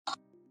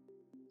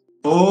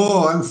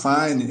Oh, I'm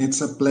fine.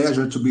 It's a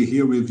pleasure to be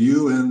here with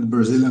you and the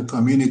Brazilian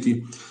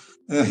community.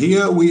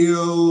 Here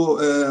will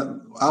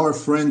our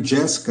friend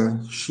Jessica.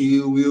 She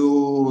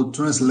will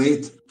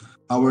translate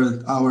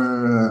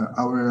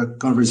our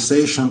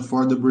conversation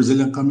for the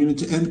Brazilian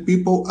community and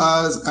people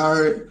as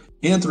are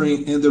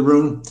entering in the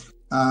room.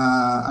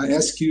 I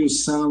ask you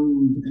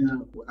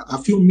a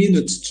few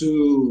minutes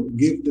to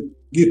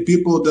give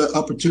people the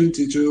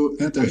opportunity to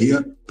enter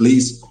here,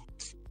 please.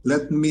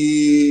 Let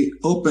me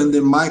open the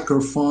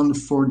microphone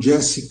for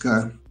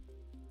Jessica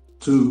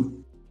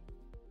to.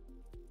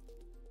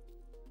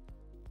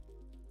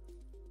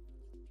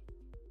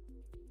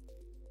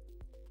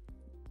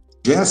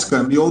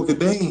 Jessica, me ouve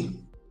bem?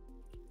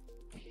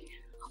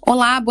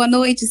 Olá, boa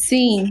noite,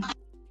 sim.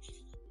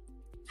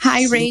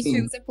 Hi, Sim.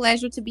 Rachel. It's a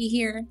pleasure to be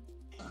here.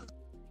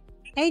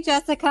 Hey,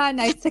 Jessica.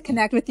 Nice to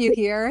connect with you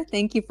here.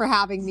 Thank you for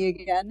having me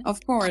again. Of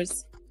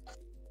course.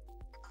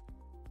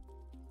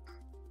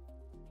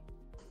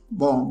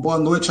 Bom, boa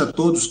noite a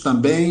todos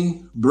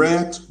também.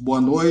 Brett,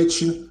 boa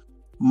noite.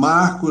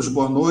 Marcos,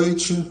 boa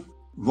noite.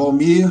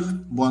 Valmir,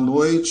 boa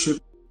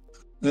noite.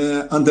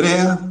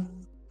 André,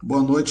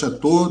 boa noite a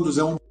todos.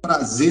 É um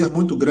prazer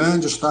muito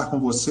grande estar com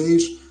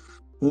vocês.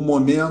 Um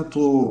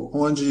momento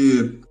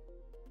onde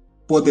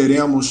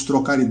poderemos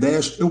trocar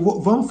ideias.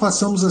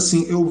 Façamos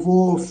assim, eu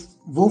vou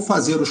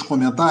fazer os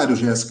comentários,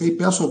 Jéssica, e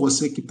peço a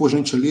você que, por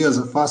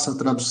gentileza, faça a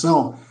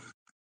tradução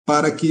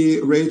para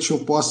que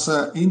Rachel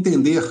possa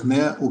entender,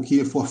 né, o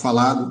que for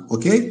falado,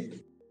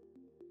 ok?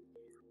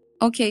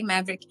 Okay,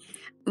 Maverick.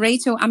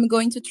 Rachel, I'm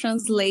going to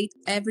translate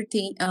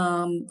everything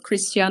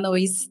Cristiano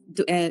is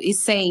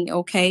saying,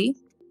 okay?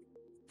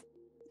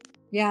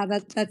 Yeah,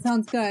 that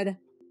sounds good.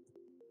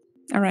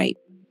 All right.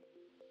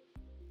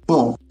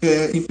 Bom,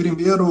 em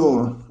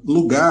primeiro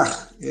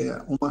lugar,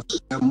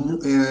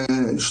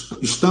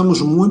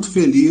 estamos muito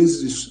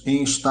felizes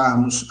em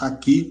estarmos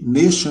aqui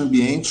neste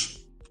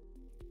ambiente.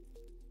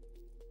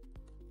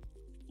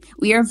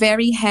 We are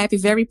very happy,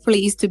 very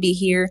pleased to be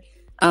here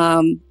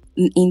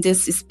in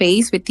this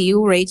space with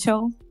you,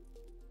 Rachel.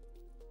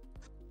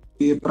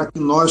 E para que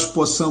nós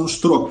possamos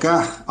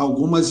trocar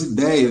algumas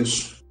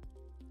ideias.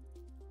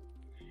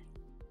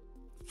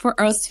 For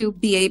us to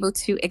be able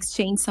to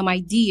exchange some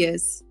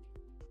ideas.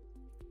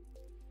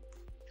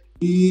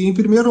 E, em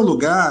primeiro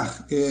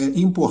lugar, é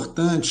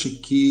importante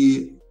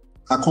que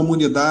a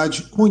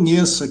comunidade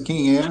conheça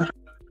quem é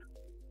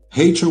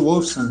Rachel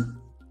Wolfson.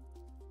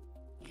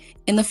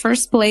 In the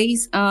first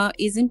place,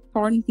 it's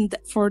important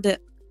for the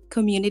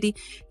community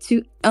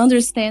to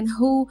understand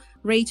who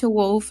Rachel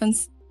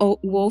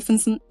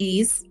Wolfson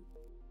is.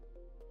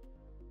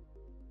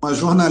 Uma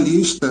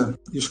jornalista,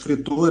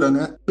 escritora,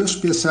 né,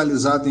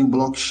 especializada em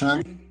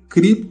blockchain,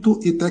 cripto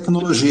e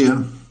tecnologia.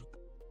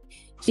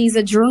 She's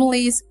a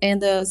journalist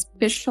and a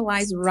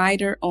specialized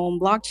writer on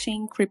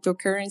blockchain,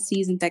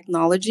 cryptocurrencies and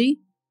technology.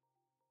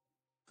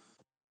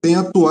 Tem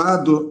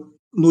atuado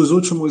nos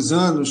últimos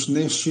anos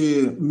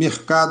neste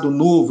mercado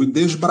novo e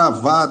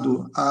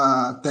desbravado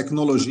a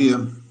tecnologia.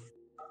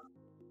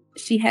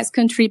 She has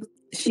contributed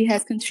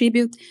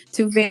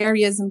to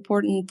various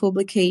important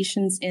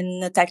publications in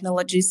the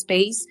technology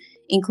space,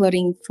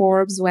 including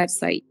Forbes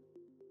website.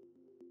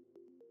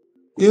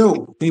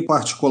 Eu, em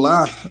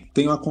particular,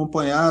 tenho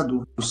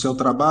acompanhado o seu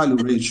trabalho,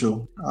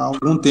 Rachel, há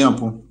algum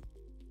tempo.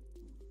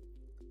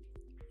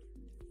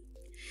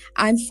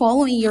 I'm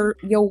following your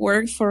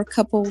work for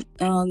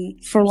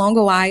a long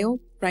while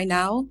right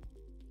now.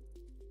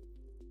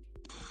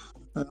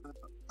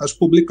 As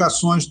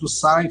publicações do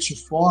site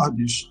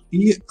Forbes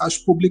e as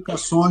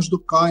publicações do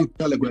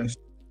Cointelegraph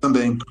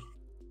também.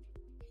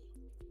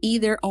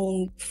 Either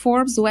on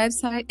Forbes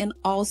website and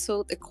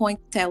also the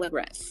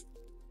Cointelegraph.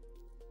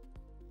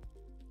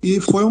 E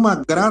foi uma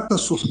grata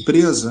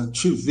surpresa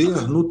te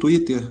ver no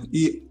Twitter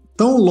e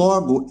tão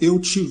logo eu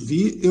te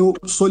vi, eu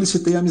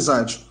solicitei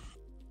amizade.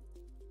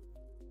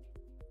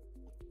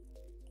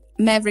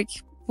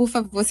 Maverick, por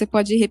favor, você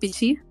pode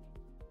repetir?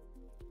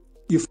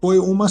 E foi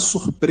uma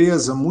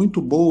surpresa muito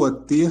boa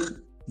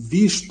ter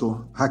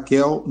visto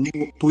Raquel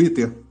no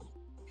Twitter.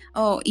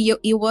 Oh,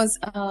 it was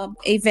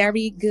a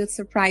very good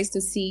surprise to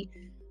see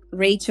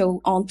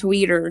Rachel on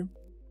Twitter.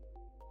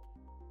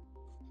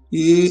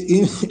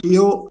 E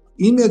eu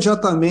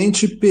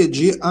imediatamente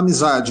pedi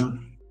amizade.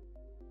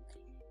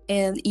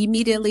 And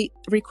immediately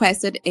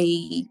requested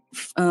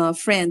a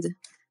friend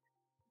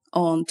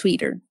on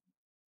Twitter.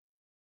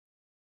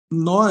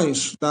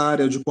 Nós, da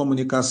área de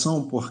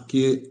comunicação,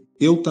 porque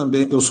eu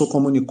sou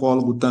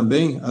comunicólogo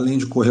também, além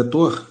de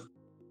corretor.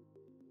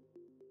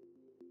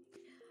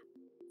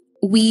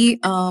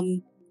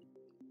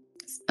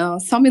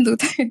 Só um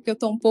minuto, que eu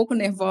estou um pouco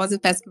nervosa,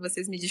 peço que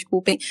vocês me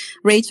desculpem.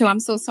 Rachel, I'm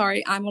so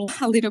sorry, I'm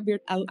a little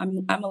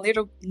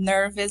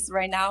nervous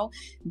right now,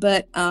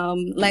 but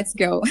let's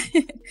go.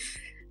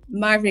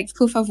 Maverick,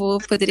 por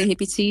favor, poderia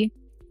repetir?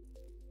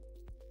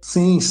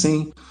 Sim.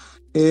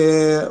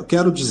 Eu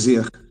quero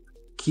dizer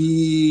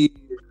que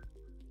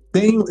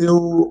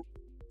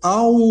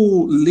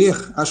ao ler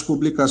as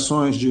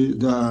publicações de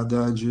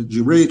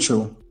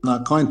Rachel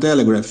na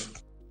Cointelegraph,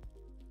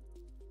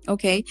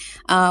 Okay.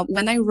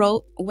 When I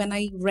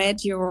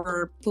read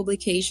your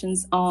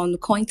publications on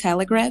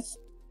Cointelegraph,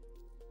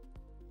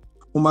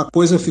 uma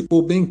coisa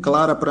ficou bem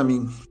clara para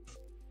mim.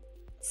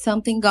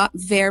 something got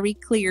very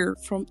clear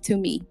to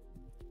me.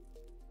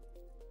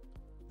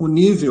 O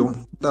nível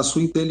da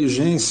sua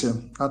inteligência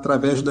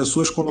através das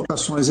suas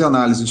colocações e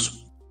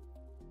análises.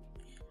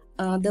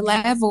 The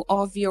level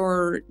of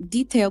your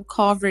detailed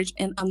coverage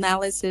and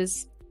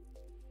analysis.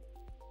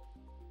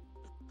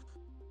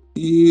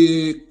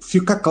 E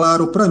fica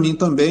claro para mim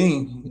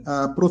também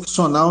a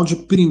profissional de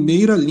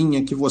primeira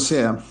linha que você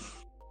é.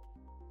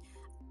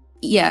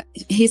 Yeah,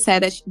 he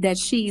said that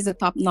she is a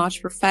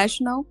top-notch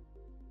professional.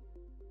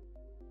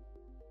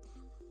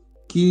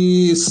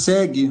 Que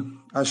segue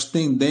as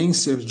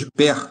tendências de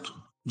perto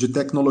de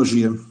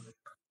tecnologia.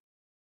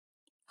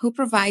 Who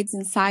provides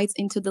insights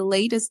into the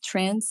latest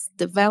trends,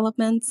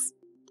 developments,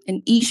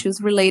 and issues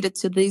related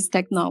to these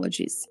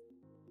technologies.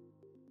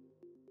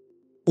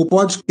 O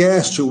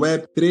podcast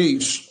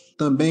Web3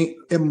 também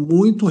é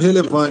muito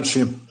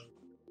relevante.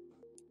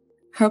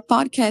 Her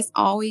podcast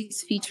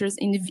always features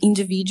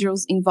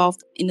individuals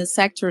involved in the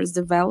sector's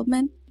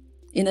development,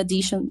 in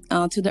addition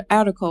to the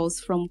articles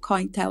from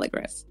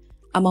Cointelegraph,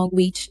 among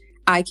which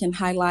I can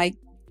highlight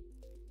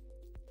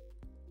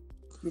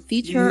the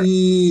feature.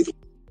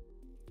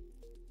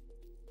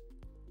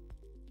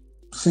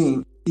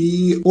 Sim,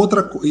 e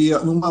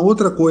uma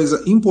outra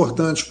coisa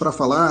importante para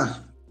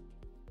falar.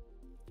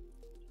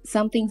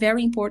 Something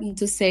very important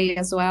to say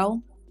as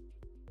well.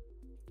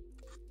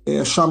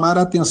 É chamar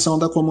a atenção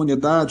da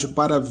comunidade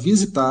para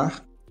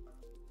visitar.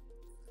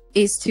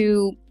 Is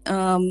to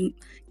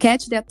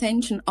catch the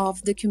attention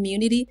of the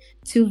community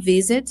to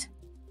visit.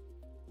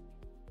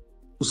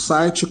 O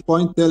site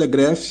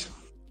Cointelegraph.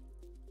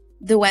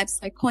 The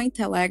website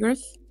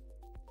Cointelegraph.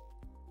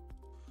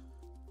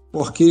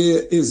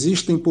 Porque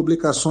existem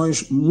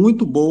publicações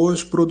muito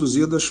boas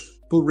produzidas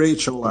por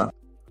Rachel lá.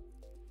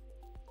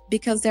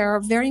 Because there are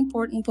very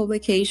important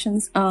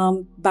publications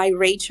by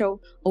Rachel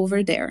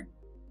over there.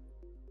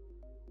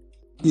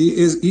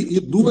 E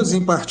duas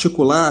em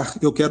particular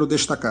eu quero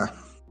destacar.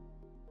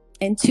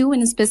 And two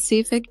in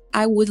specific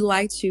I would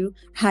like to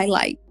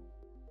highlight.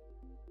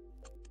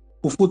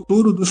 O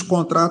futuro dos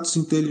contratos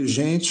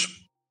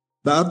inteligentes,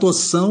 da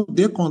adoção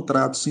de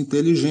contratos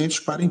inteligentes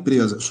para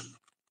empresas.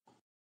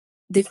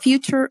 The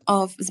future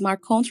of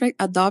smart contract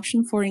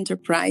adoption for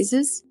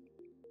enterprises.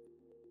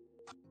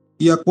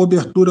 E a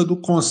cobertura do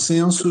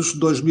Consensus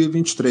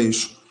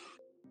 2023.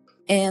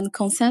 And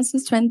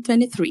Consensus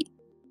 2023.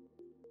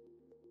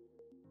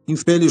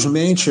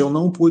 Infelizmente, eu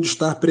não pude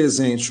estar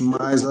presente,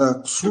 mas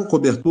a sua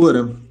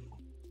cobertura...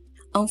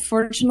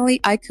 Unfortunately,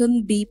 I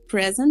couldn't be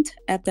present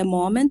at the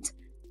moment,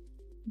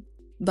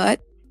 but...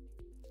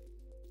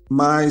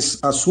 Mas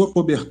a sua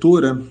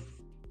cobertura...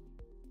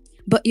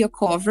 But your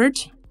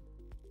coverage...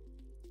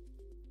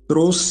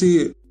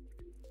 trouxe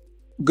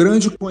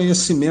grande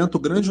conhecimento,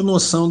 grande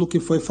noção do que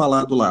foi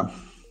falado lá.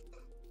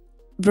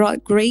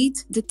 Brought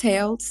great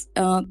detail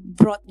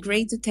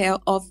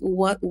of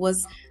what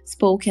was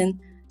spoken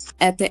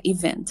at the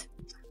event.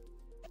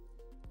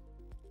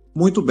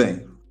 Muito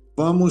bem.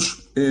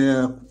 Vamos,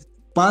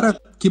 para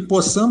que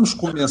possamos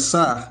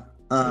começar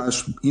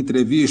as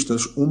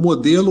entrevistas, o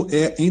modelo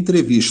é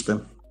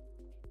entrevista.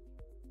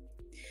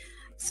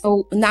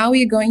 So now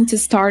we're going to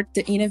start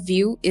the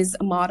interview is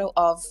a model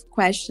of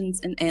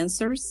questions and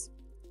answers.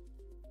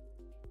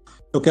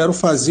 Eu quero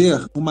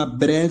fazer uma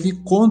breve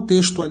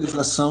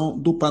contextualização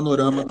do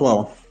panorama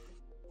atual.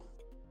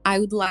 I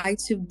would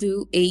like to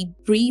do a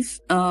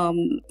brief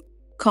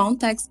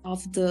context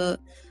of the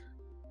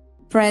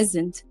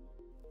present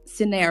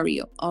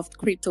scenario of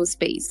crypto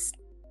space.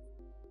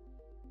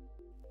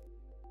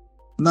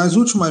 Nas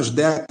últimas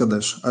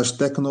décadas, as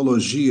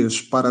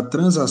tecnologias para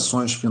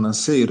transações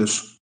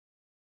financeiras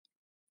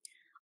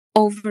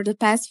over the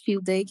past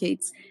few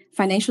decades,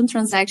 financial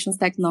transactions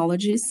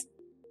technologies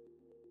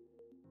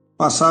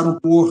passaram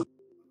por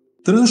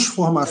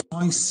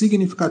transformações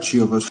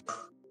significativas.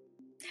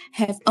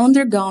 Have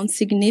undergone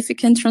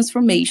significant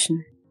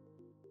transformation.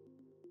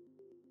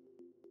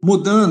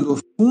 Mudando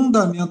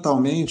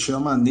fundamentalmente a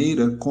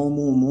maneira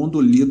como o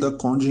mundo lida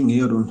com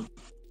dinheiro.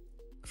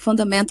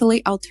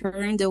 Fundamentally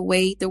altering the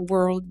way the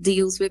world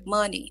deals with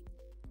money.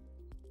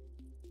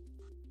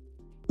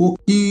 O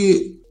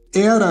que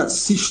era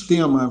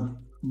sistema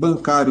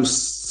bancário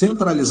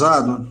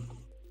centralizado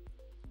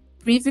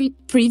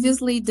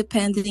previously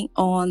depending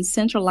on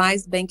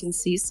centralized banking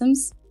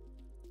systems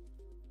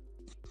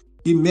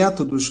e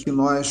métodos que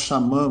nós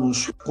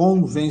chamamos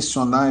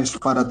convencionais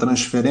para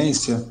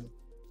transferência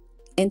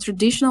and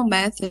traditional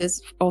methods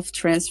of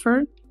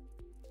transfer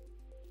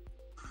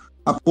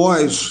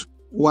após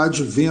o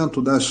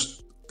advento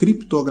dos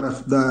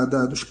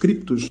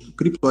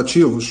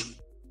criptoativos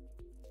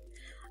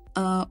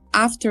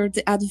after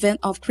the advent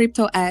of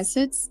crypto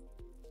assets,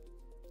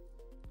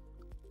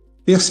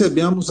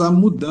 percebemos a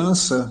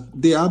mudança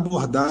de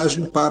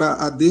abordagem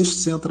para a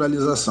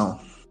descentralização.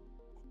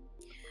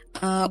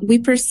 We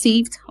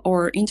perceived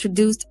or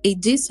introduced a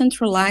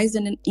decentralized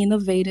and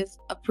innovative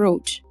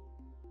approach.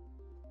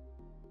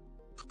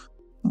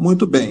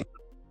 Muito bem.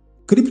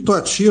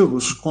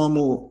 Criptoativos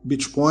como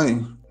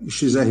Bitcoin e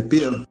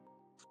XRP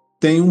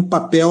têm um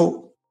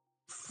papel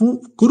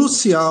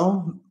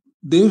crucial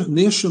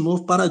neste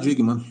novo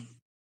paradigma.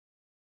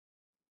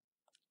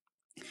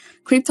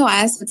 Crypto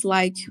assets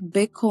like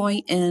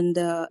Bitcoin and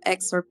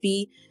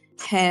XRP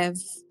have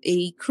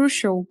a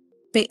crucial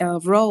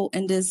role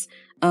in this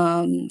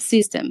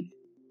system.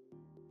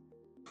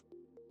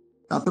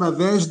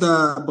 Através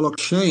da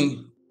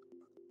blockchain,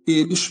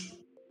 eles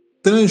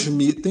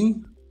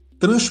transmitem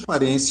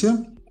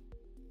transparência.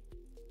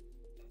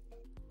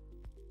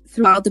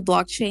 Throughout the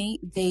blockchain,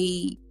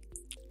 they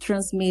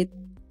transmit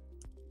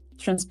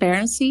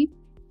transparency,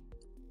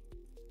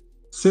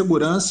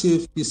 segurança e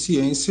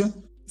eficiência,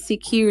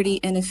 security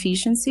and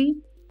efficiency,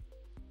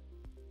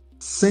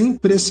 sem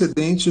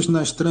precedentes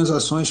nas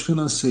transações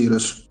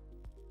financeiras.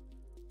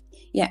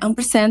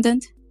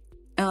 Unprecedented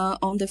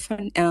on the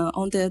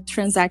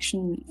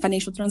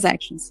financial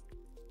transactions.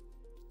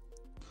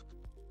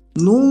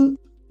 Num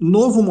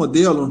novo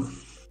modelo,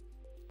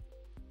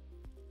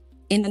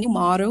 in a new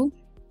model,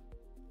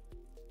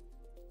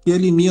 que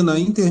elimina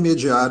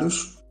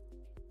intermediários,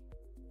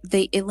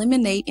 they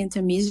eliminate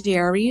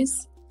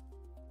intermediaries,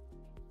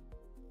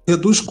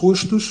 reduz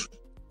custos,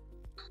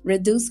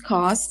 reduce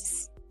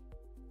costs,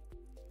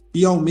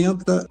 e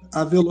aumenta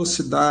a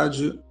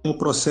velocidade no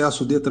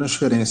processo de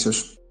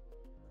transferências.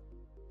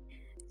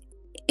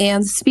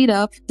 And speed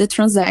up the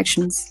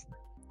transactions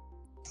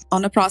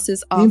on the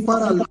process of... Em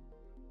paralelo...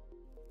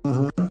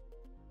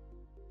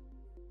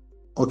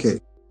 Ok.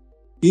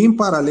 E em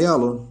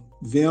paralelo,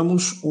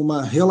 vemos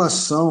uma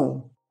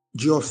relação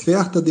de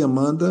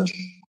oferta-demanda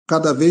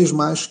cada vez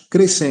mais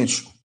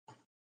crescente.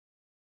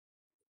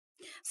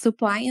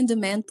 Supply and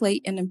demand play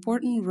an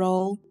important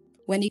role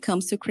when it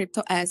comes to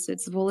crypto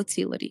assets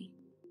volatility.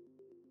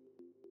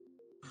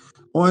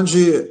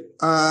 Onde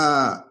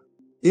a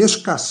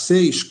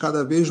escassez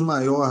cada vez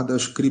maior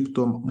das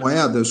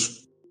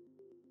criptomoedas,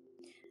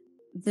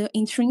 the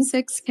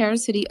intrinsic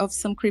scarcity of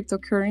some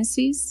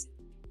cryptocurrencies,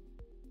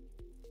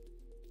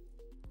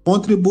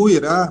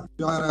 contribuirá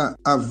para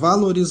a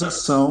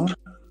valorização,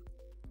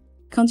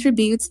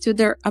 contributes to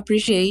their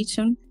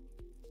appreciation,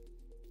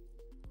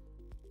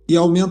 e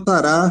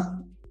aumentará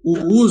o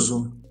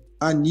uso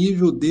a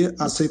nível de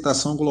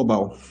aceitação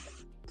global.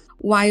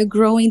 While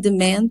growing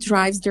demand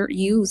drives their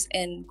use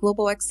and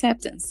global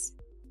acceptance.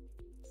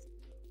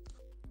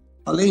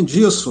 Além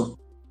disso,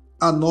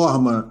 a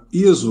norma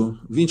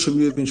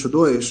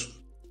ISO20022,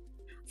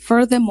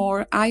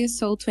 furthermore,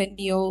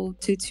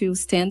 ISO20022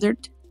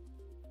 standard,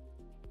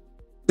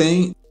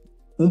 tem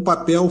um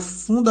papel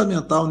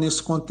fundamental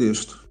nesse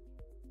contexto.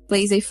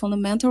 Plays a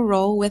fundamental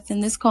role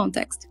within this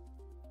context.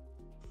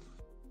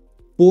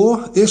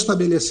 Por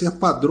estabelecer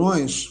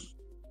padrões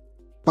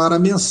para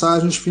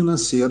mensagens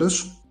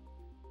financeiras,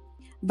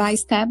 by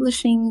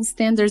establishing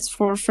standards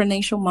for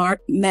financial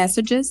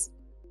messages,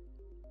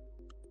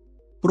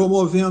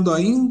 promovendo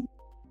a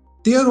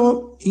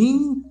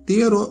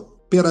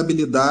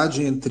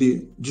interoperabilidade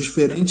entre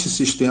diferentes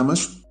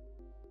sistemas,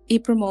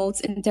 it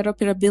promotes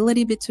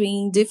interoperability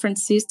between different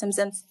systems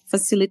and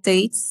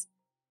facilitates,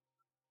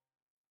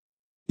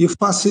 e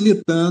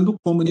facilitando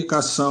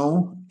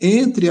comunicação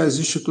entre as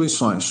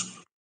instituições.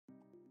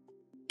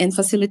 And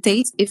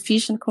facilitates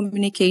efficient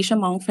communication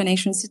among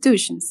financial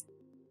institutions.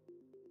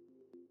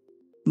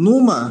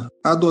 Numa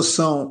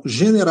adoção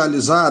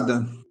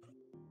generalizada,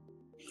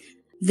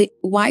 the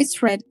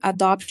widespread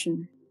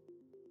adoption,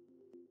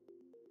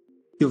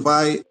 que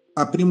vai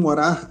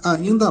aprimorar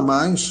ainda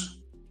mais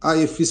a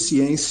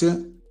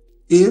eficiência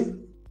e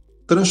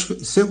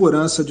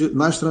segurança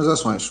nas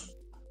transações.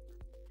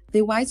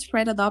 The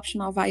widespread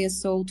adoption of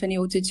ISO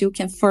 20022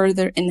 can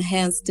further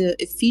enhance the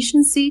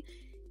efficiency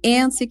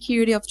and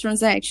security of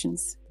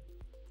transactions.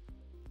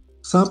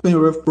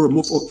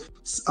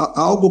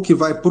 Algo que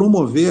vai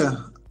promover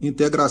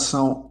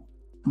integração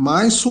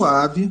mais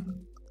suave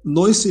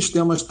nos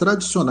sistemas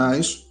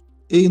tradicionais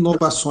e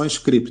inovações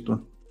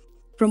cripto.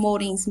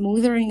 Promoting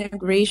smoother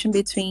integration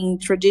between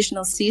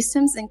traditional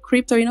systems and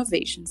crypto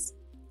innovations.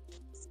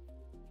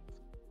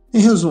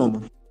 Em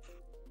resumo,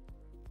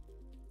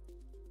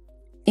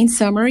 in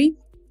summary,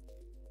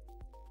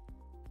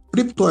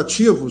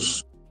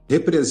 criptoativos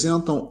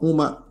representam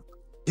uma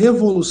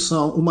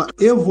evolução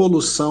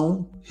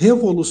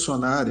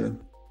revolucionária.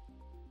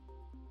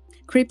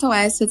 Crypto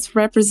assets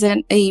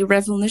represent a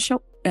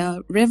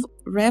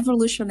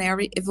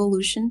revolutionary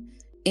evolution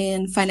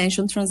in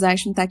financial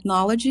transaction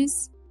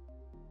technologies,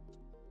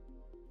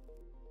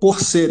 por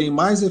serem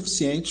mais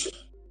eficientes,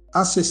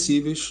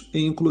 acessíveis e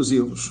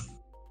inclusivos.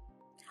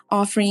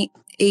 Offering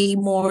a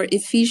more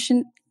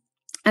efficient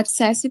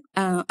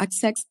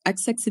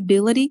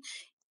accessibility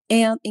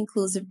and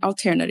inclusive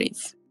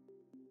alternative.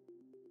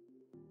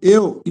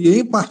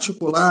 Em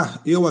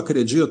particular, eu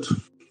acredito.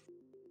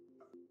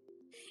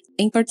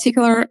 In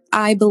particular,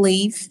 I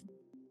believe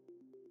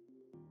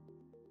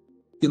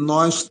que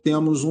nós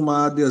temos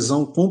uma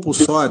adesão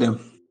compulsória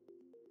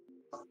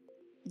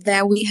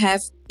that we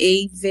have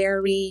a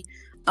very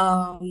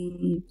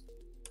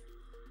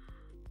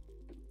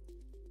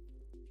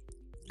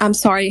I'm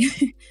sorry,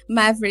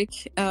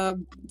 Maverick,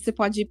 você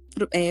pode,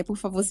 por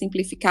favor,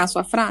 simplificar a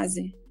sua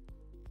frase?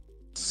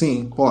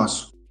 Sim,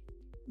 posso.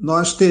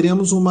 Nós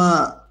teremos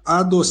uma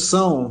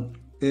adoção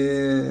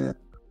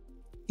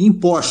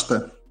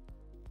imposta.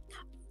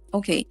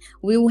 Okay,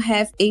 we will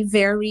have a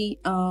very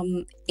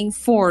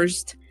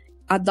enforced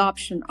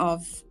adoption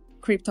of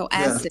crypto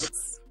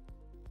assets.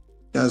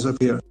 Yes,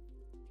 up here.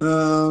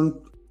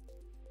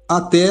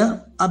 Até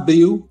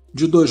abril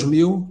de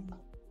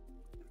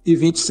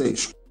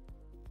 2026.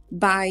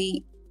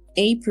 By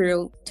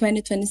April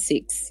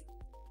 2026.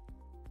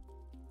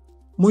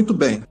 Muito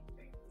bem.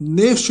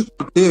 Neste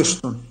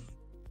contexto,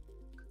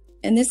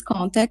 In this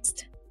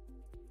context,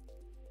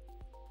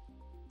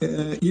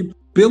 e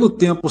pelo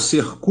tempo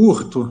ser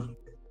curto,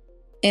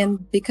 and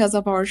because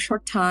of our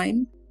short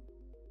time,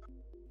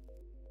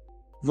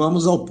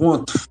 vamos ao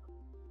ponto.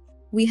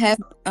 we have,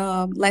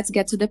 let's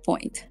get to the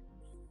point.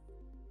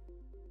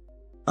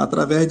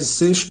 Através de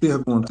 6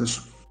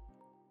 perguntas.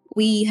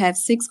 We have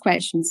 6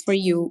 questions for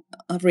you,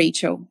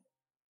 Rachel.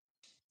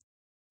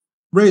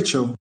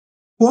 Rachel,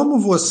 como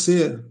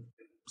você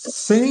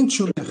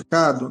sente o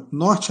mercado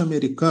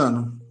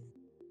norte-americano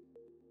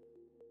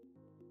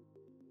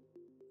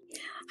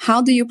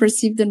How do you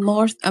perceive the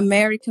North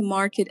American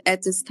market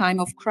at this time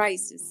of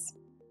crisis?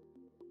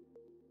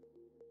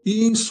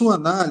 e, em sua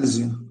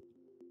análise,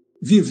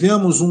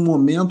 vivemos um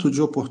momento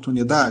de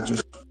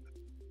oportunidades?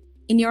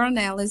 In your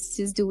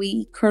analysis, do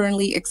we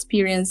currently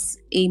experience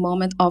a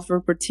moment of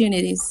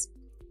opportunities?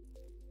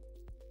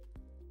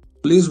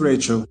 Please,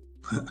 Rachel,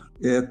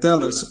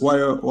 tell us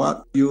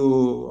what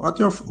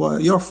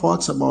your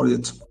thoughts about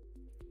it.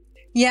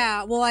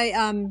 Yeah, well,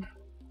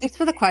 thanks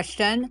for the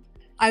question.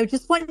 I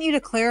just want you to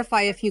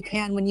clarify, if you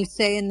can, when you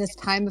say in this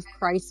time of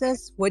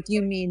crisis, what do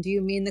you mean? Do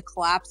you mean the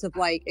collapse of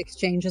like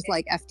exchanges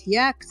like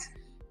FTX,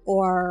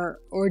 or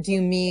do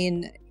you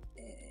mean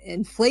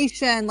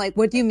inflation? Like,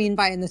 what do you mean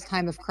by in this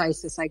time of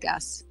crisis, I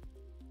guess?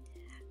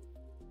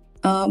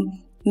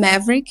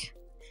 Maverick,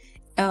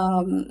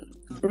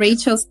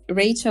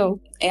 Rachel,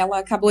 ela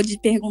acabou de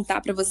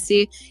perguntar para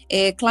você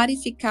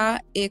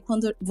clarificar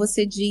quando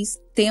você diz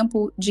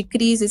tempo de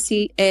crise,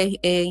 se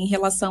em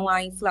relação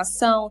à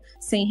inflação,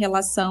 se em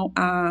relação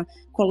a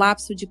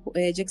colapso de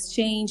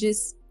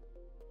exchanges.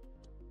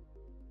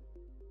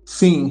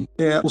 Sim,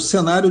 o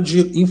cenário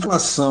de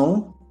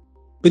inflação,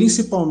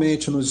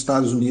 principalmente nos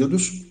Estados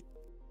Unidos.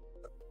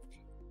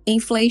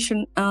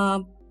 Inflation,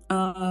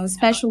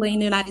 especially in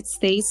the United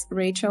States,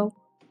 Rachel.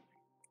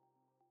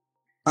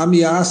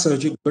 Ameaças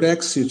de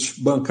Brexit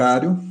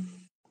bancário.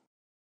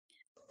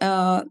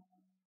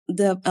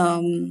 The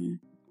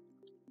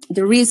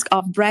risk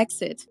of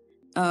Brexit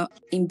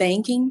in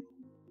banking.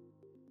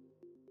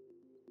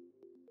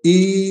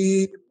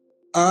 E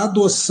a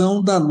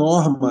adoção da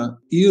norma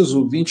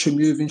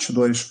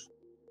ISO20022.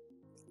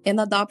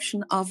 And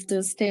adoption of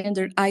the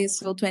standard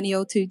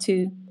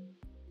ISO20022.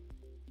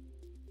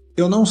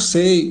 Eu não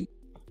sei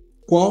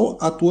qual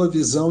a tua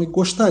visão e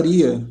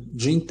gostaria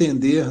de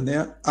entender,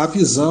 né, a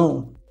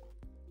visão.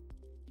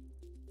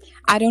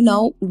 I don't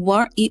know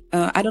what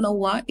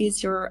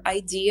is your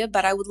idea,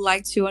 but I would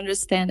like to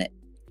understand it.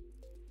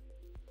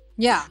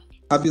 Yeah.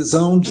 A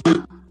visão de.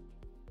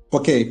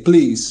 Okay,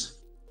 please.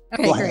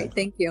 Okay, Go great. ahead.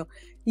 Thank you.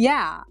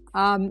 Yeah.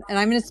 And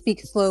I'm going to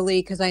speak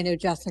slowly because I know,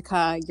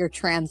 Jessica, you're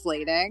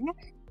translating.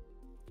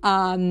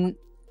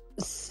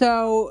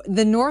 So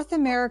the North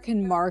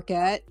American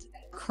market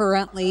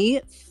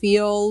currently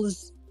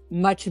feels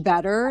much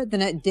better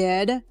than it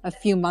did a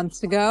few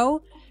months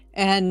ago,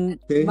 and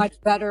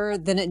much better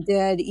than it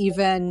did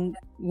even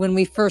when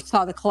we first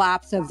saw the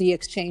collapse of the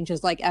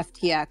exchanges like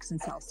FTX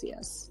and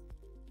Celsius.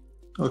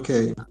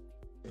 Okay.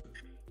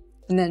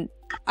 And then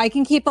I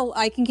can keep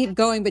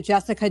going, but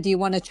Jessica, do you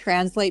want to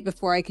translate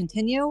before I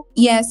continue?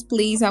 Yes,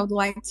 please. I would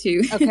like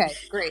to. Okay,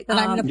 great. Then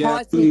I'm going to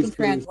pause so please, you can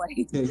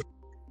translate. Okay.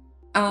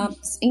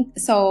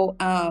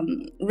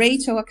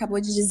 Rachel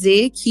acabou de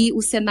dizer que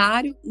o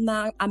cenário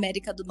na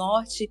América do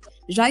Norte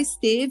já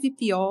esteve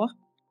pior,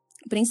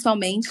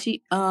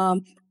 principalmente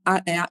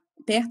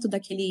perto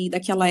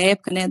daquela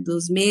época, né,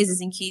 dos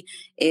meses em que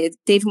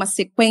teve uma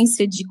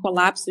sequência de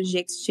colapsos de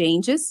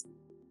exchanges.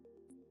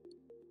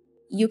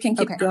 You can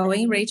keep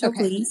going, Rachel,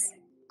 please.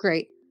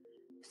 Great.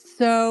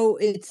 So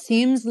it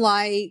seems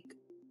like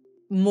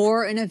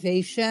more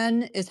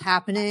innovation is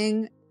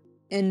happening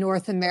in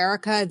North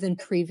America than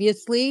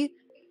previously.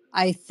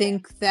 I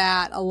think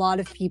that a lot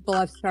of people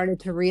have started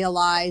to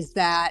realize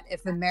that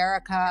if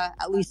America,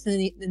 at least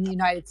in the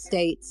United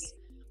States,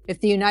 if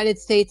the United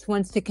States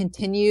wants to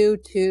continue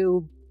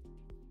to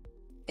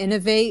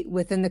innovate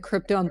within the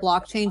crypto and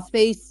blockchain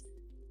space,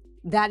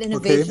 that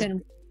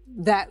innovation,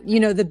 that, you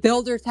know, the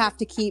builders have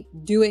to keep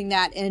doing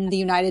that in the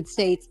United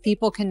States.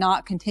 People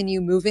cannot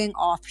continue moving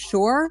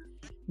offshore.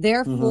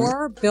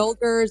 Therefore,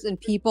 builders and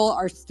people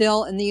are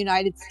still in the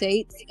United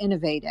States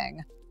innovating.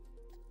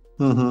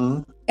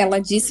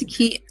 Ela disse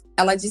que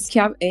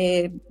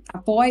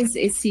após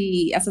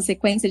essa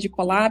sequência de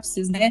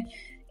colapsos, né,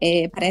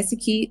 parece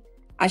que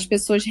as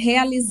pessoas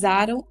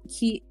realizaram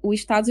que os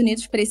Estados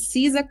Unidos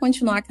precisa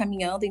continuar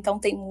caminhando, então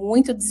tem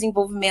muito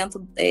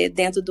desenvolvimento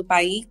dentro do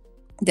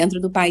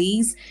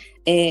país.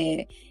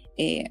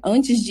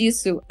 Antes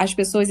disso, as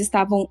pessoas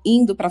estavam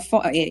indo para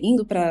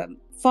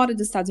fora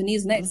dos Estados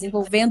Unidos, né,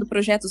 desenvolvendo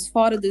projetos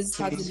fora dos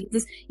Estados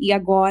Unidos, e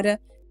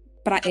agora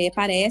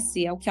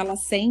parece, é o que ela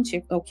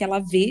sente, é o que ela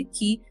vê,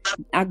 que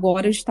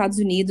agora os Estados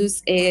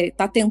Unidos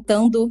está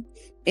tentando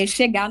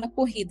chegar na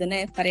corrida,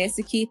 né?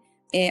 Parece que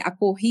a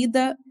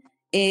corrida,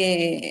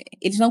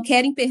 eles não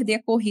querem perder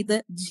a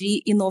corrida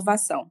de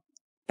inovação.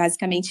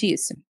 Basicamente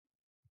isso.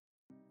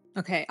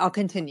 Okay, I'll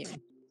continue.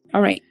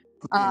 All right.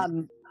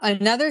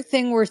 Another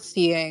thing we're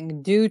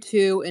seeing due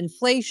to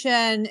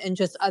inflation and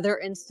just other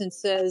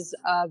instances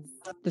of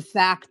the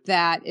fact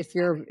that if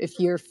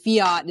your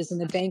fiat is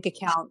in a bank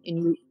account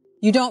and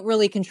you don't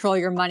really control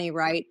your money,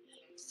 right?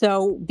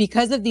 So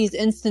because of these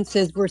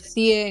instances, we're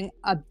seeing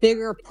a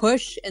bigger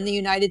push in the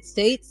United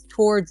States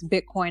towards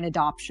Bitcoin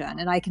adoption.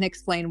 And I can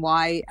explain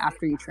why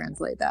after you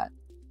translate that.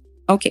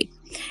 Ok.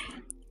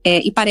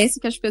 E parece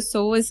que as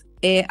pessoas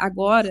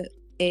agora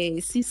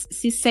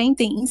se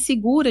sentem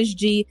inseguras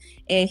de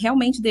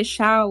realmente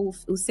deixar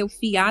o seu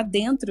fiat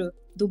dentro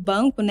do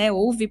banco, né?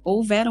 Houve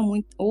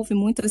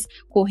muitas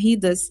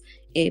corridas,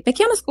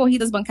 pequenas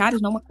corridas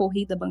bancárias, não uma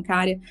corrida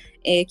bancária,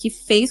 que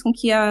fez com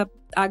que a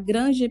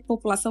grande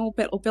população,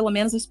 ou pelo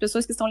menos as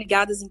pessoas que estão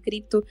ligadas em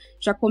cripto,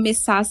 já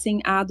começassem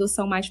a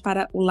adoção mais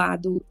para o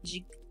lado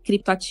de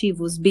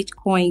criptoativos.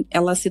 Bitcoin,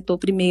 ela citou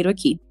primeiro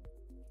aqui.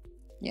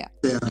 Yeah.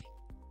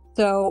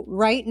 So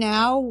right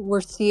now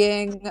we're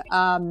seeing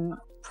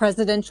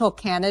presidential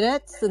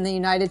candidates in the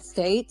United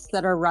States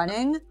that are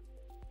running,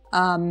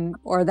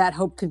 or that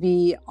hope to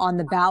be on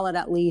the ballot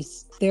at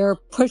least. They're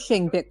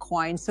pushing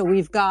Bitcoin. So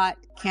we've got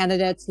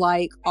candidates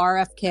like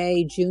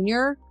RFK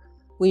Jr.,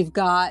 we've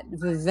got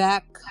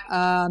Vivek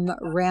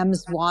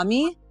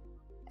Ramaswamy,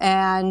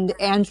 and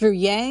Andrew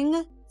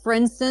Yang. For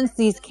instance,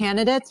 these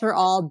candidates are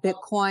all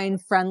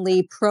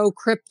Bitcoin-friendly,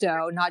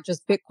 pro-crypto, not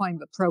just Bitcoin,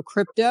 but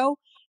pro-crypto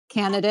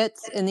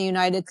candidates in the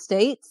United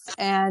States.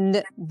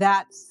 And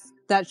that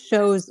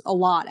shows a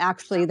lot,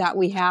 actually, that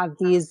we have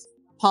these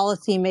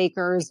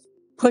policymakers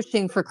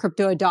pushing for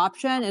crypto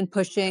adoption and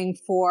pushing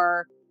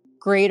for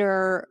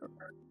greater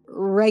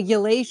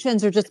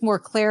regulations or just more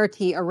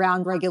clarity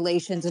around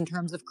regulations in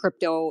terms of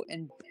crypto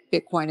and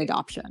Bitcoin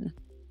adoption.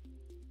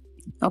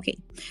 Ok.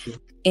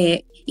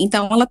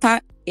 Então, ela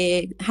está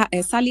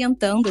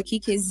salientando aqui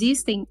que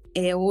existem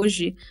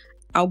hoje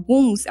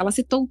ela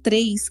citou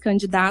 3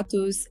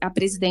 candidatos à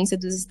presidência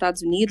dos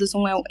Estados Unidos.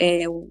 Um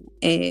é o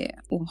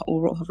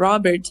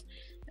Robert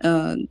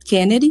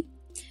Kennedy,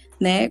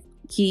 né,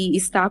 que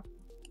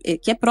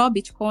é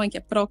pró-Bitcoin, que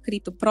é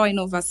pró-cripto,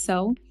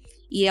 pró-inovação,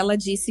 e ela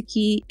disse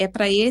que é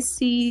para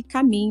esse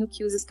caminho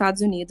que os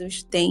Estados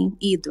Unidos têm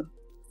ido,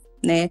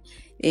 né?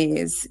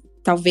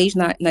 Talvez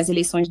nas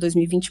eleições de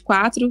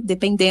 2024,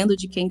 dependendo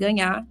de quem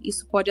ganhar,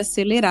 isso pode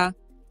acelerar,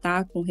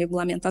 tá? Com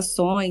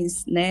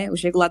regulamentações, né?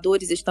 Os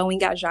reguladores estão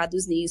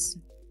engajados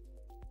nisso.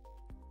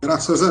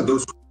 Graças a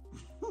Deus.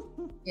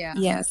 Yeah.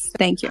 Yes,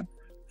 thank you.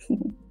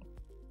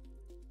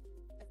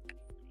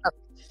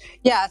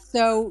 Yeah,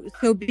 so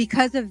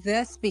because of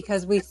this,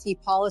 because we see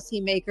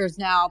policymakers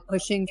now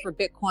pushing for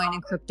Bitcoin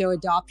and crypto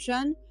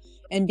adoption,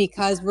 and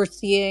because we're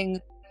seeing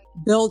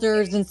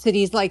builders in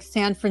cities like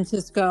San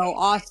Francisco,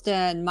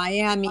 Austin,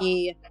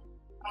 Miami,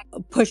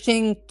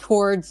 pushing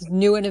towards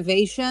new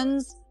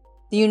innovations,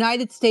 the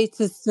United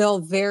States is still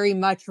very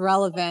much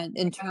relevant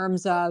in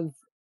terms of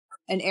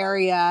an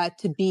area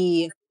to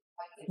be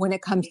when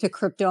it comes to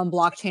crypto and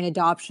blockchain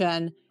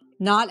adoption.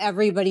 Not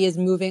everybody is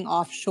moving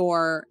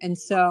offshore. And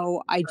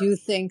so I do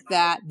think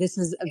that this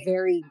is a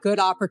very good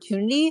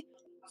opportunity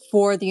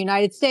for the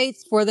United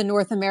States, for the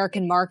North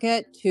American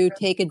market to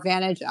take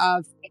advantage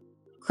of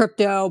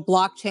crypto,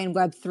 blockchain,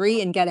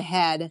 Web3 and get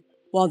ahead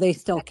while they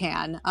still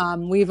can.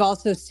 We've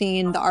also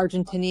seen the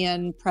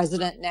Argentinian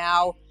president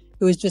now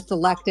who was just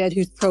elected,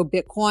 who's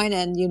pro-Bitcoin.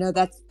 And, you know,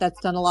 that's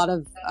done a lot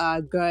of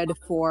good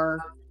for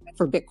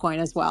Bitcoin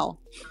as well.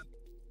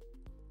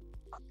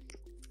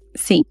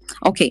 Sim,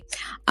 ok.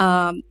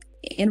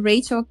 E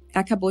Rachel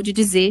acabou de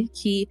dizer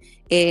que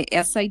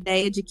essa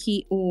ideia de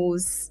que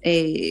os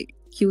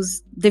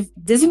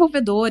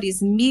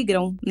desenvolvedores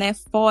migram, né,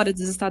 fora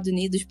dos Estados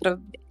Unidos para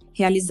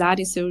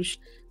realizarem seus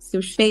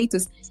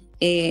feitos,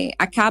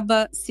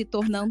 acaba se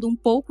tornando um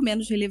pouco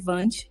menos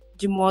relevante,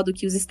 de modo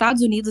que os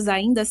Estados Unidos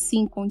ainda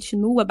assim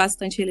continua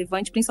bastante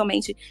relevante,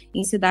 principalmente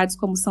em cidades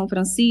como São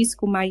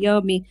Francisco,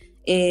 Miami,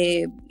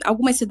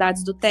 algumas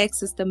cidades do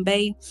Texas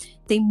também.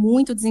 Tem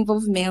muito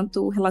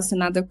desenvolvimento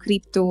relacionado a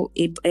cripto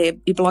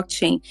e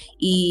blockchain.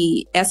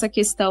 E essa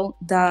questão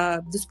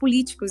dos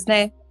políticos,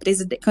 né,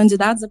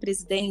 candidatos à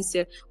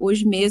presidência,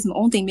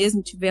 ontem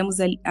mesmo tivemos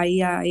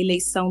aí a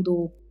eleição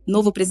do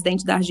novo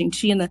presidente da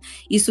Argentina.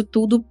 Isso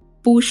tudo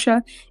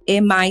puxa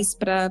mais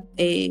para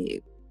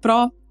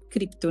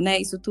pró-cripto, né?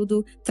 Isso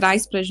tudo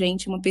traz para a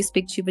gente uma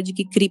perspectiva de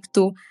que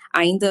cripto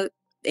ainda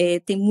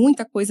tem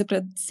muita coisa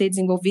para ser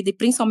desenvolvida e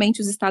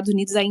principalmente os Estados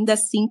Unidos ainda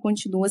assim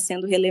continua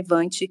sendo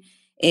relevante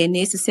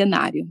nesse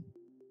cenário.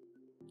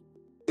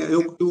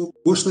 Eu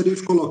gostaria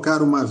de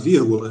colocar uma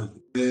vírgula,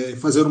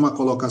 fazer uma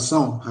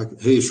colocação,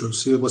 Rachel,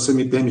 se você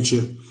me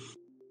permitir.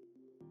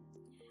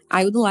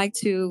 I would like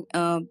to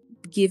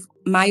give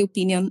my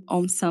opinion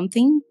on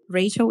something,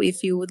 Rachel,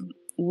 if you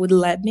would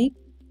let me.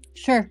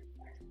 Sure.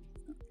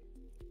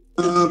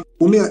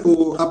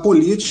 A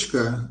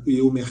política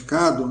e o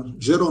mercado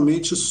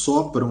geralmente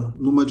sopram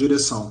numa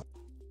direção.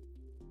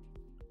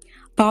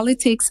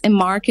 Politics and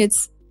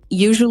markets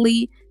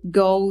usually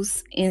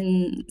goes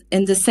in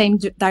the same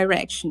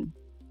direction.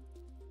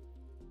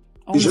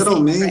 E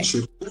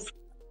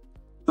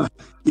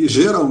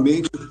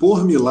geralmente,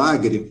 por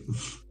milagre,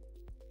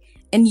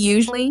 and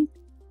usually,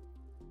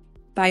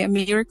 by a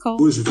miracle,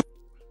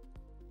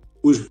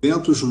 os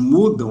ventos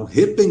mudam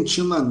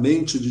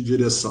repentinamente de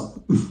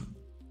direção.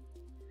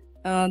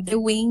 The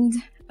wind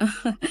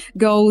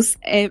goes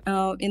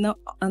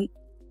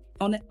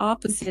on the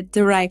opposite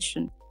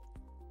direction.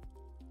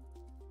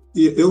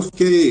 E eu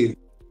fiquei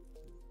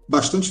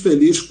bastante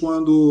feliz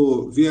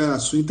quando vi a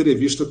sua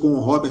entrevista com o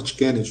Robert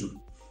Kennedy.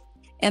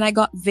 And I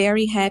got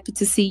very happy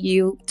to see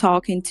you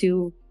talking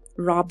to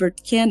Robert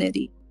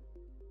Kennedy.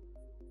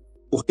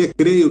 Porque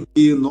creio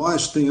que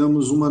nós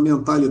tenhamos uma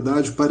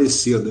mentalidade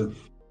parecida.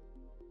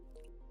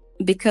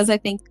 Because I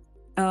think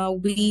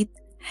we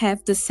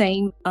have the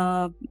same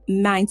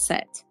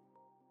mindset.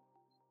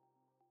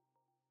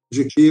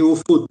 De que o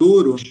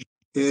futuro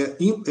é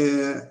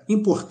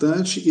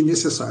importante e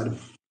necessário.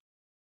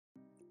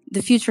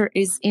 The future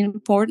is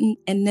important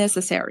and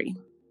necessary.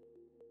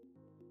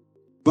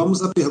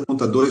 Vamos à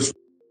pergunta 2.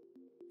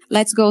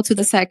 Let's go to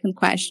the second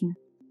question.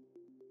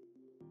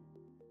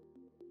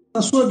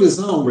 Na sua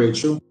visão,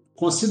 Rachel,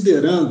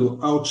 considerando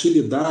a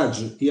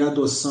utilidade e a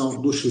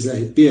adoção do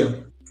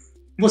XRP,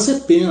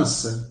 você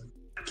pensa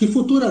que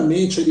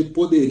futuramente ele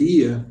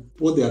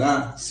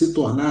poderá se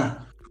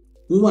tornar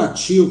um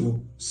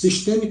ativo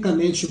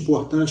sistemicamente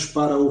importante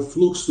para o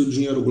fluxo do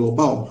dinheiro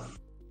global?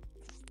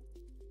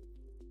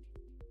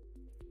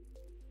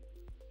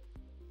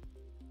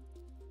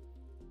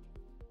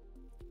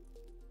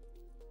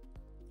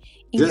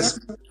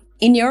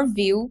 In your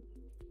view,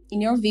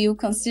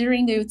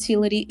 considering the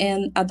utility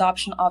and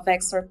adoption of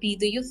XRP,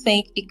 do you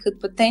think it could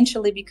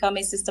potentially become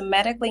a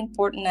systematically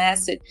important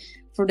asset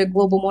for the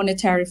global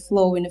monetary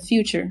flow in the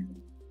future?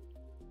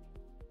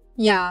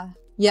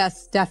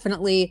 Yes,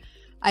 definitely.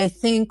 I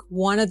think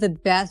one of the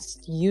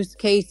best use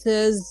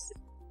cases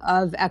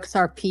of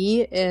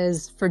XRP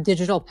is for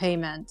digital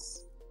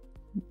payments.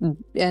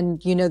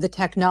 And, the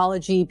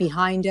technology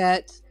behind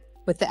it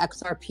with the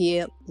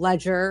XRP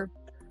ledger.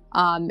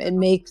 It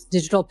makes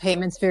digital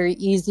payments very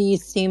easy,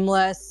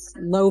 seamless,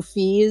 low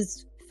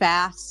fees,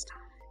 fast.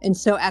 And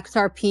so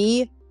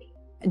XRP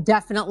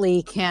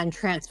definitely can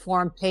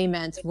transform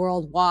payments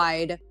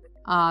worldwide.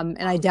 And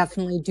I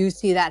definitely do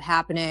see that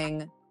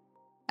happening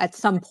at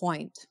some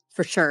point,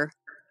 for sure.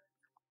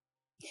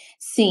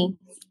 Sim,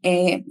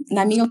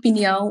 na minha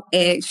opinião,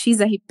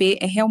 XRP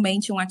é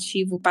realmente um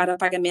ativo para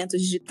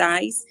pagamentos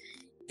digitais.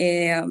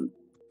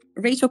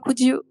 Rachel, could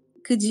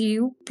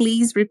you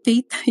please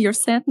repeat your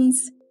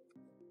sentence?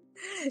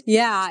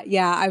 Yeah.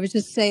 I was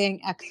just saying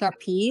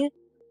XRP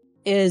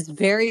is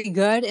very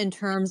good in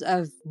terms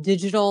of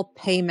digital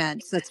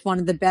payments. That's one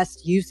of the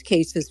best use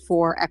cases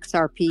for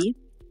XRP.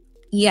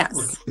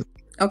 Yes.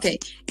 Ok.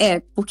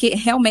 Porque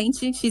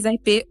realmente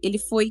XRP ele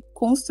foi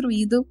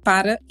construído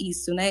para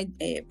isso, né?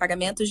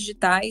 Pagamentos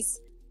digitais,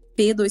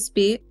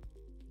 P2P,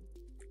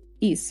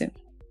 isso.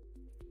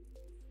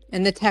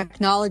 And the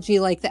technology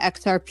like the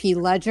XRP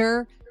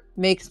ledger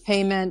makes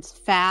payments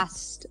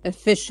fast,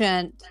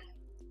 efficient,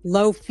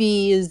 low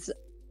fees.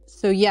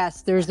 So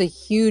yes, there's a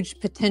huge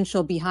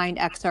potential behind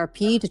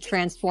XRP to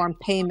transform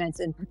payments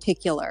in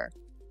particular.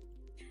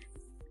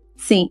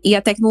 Sim, e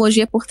a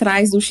tecnologia por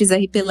trás do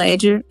XRP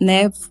Ledger,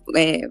 né,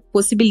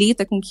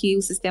 possibilita com que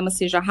o sistema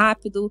seja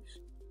rápido,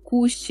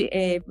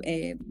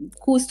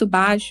 custo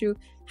baixo,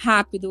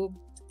 rápido,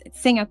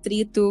 sem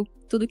atrito,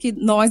 tudo que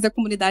nós da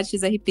comunidade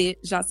XRP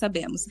já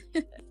sabemos.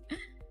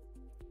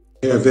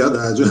 É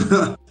verdade,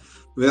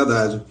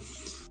 verdade.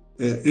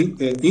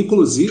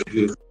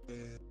 Inclusive,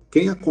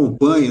 quem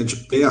acompanha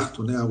de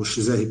perto, né, o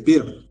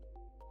XRP...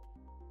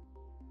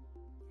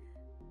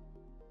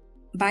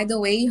 By the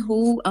way,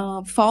 who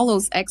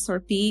follows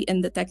XRP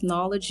and the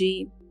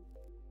technology?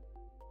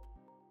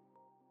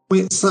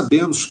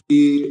 Sabemos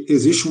que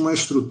existe uma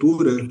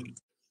estrutura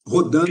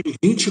rodando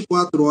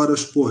 24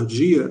 horas por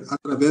dia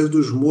através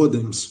dos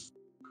modems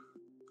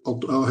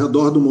ao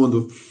redor do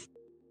mundo.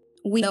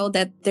 We know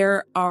that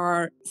there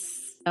are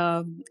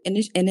an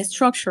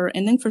infrastructure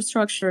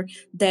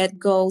that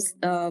goes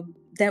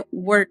that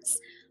works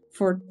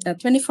for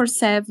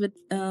 24/7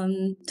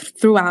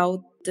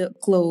 throughout the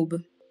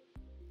globe.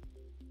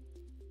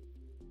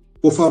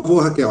 Por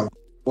favor, Raquel,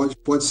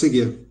 pode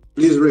seguir.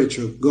 Please,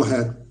 Rachel, go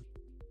ahead.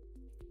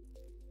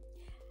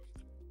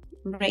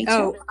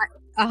 Rachel?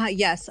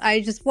 Yes,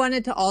 I just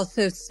wanted to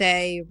also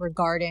say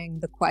regarding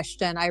the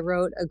question, I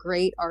wrote a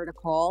great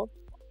article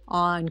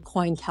on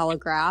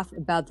Cointelegraph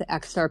about the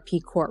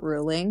XRP court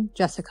ruling.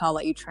 Jessica, I'll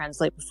let you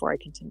translate before I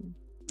continue.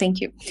 Thank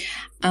you.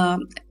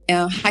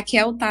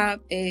 Raquel está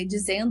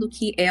dizendo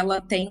que ela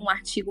tem um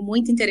artigo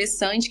muito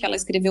interessante que ela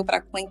escreveu para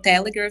a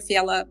Cointelegraph e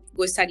ela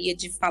gostaria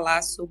de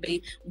falar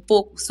um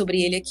pouco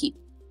sobre ele aqui.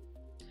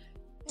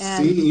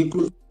 Sim,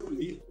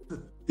 inclusive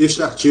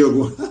este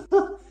artigo.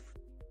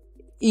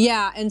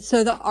 Yeah, and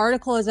so the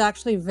article is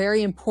actually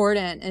very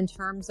important in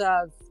terms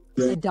of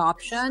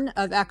adoption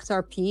of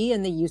XRP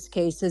and the use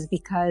cases,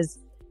 because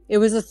it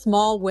was a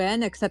small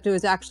win, except it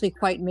was actually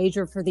quite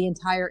major for the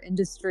entire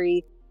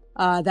industry.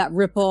 That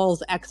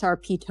Ripple's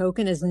XRP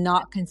token is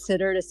not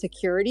considered a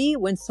security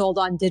when sold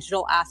on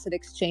digital asset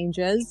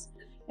exchanges.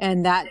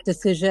 And that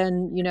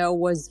decision,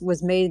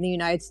 was made in the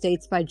United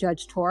States by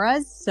Judge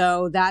Torres.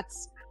 So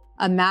that's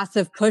a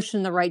massive push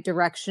in the right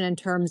direction in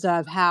terms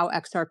of how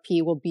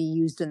XRP will be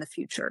used in the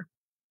future.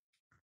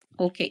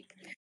 Ok.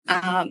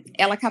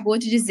 Ela acabou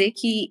de dizer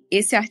que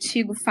esse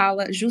artigo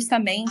fala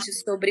justamente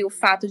sobre o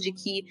fato de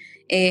que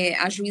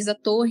a juíza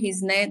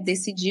Torres, né,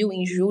 decidiu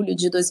em julho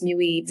de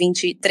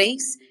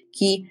 2023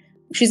 que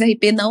o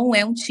XRP não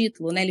é um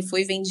título, né, ele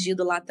foi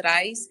vendido lá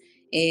atrás,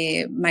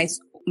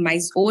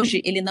 mas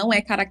hoje ele não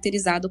é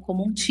caracterizado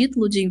como um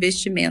título de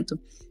investimento.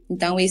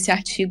 Então esse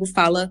artigo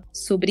fala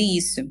sobre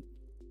isso.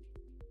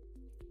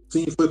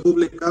 Sim, foi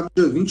publicado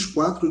dia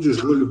 24 de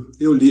julho.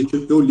 Eu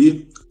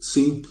li,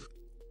 sim.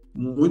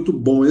 Muito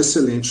bom,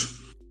 excelente.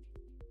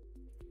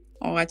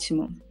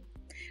 Ótimo.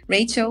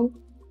 Rachel,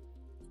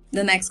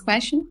 the next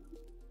question?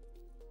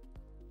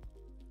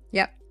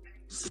 Yep.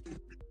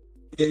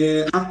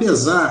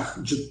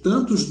 Apesar de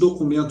tantos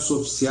documentos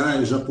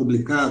oficiais já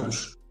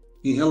publicados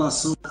em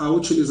relação à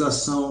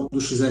utilização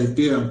do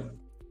XRP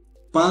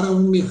para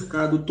um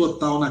mercado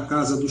total na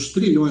casa dos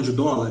trilhões de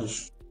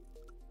dólares,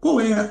 qual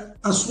é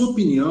a sua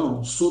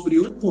opinião sobre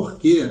o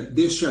porquê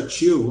deste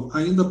ativo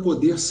ainda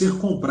poder ser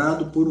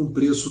comprado por um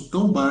preço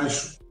tão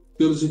baixo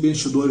pelos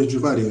investidores de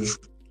varejo?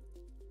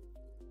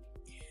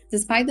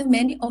 Despite the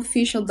many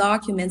official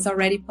documents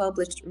already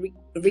published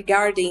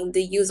regarding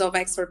the use of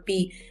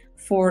XRP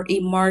for a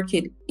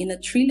market in the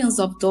trillions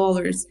of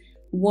dollars,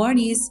 what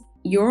is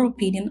your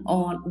opinion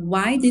on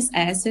why this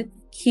asset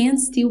can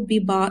still be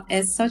bought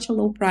at such a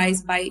low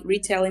price by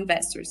retail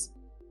investors?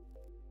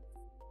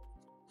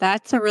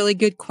 That's a really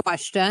good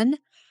question.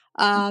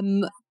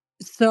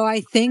 So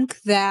I think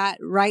that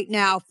right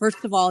now,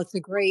 first of all, it's a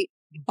great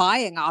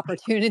buying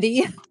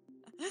opportunity.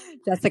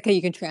 Jessica,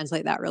 you can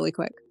translate that really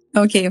quick.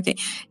 Ok.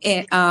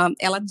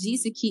 Ela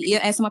disse que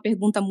essa é uma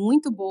pergunta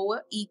muito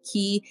boa e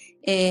que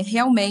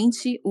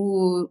realmente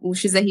o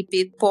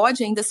XRP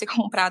pode ainda ser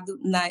comprado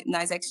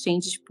nas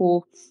exchanges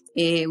por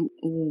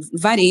o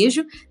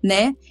varejo,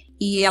 né?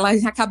 E ela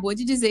acabou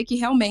de dizer que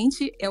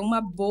realmente é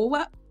uma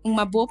boa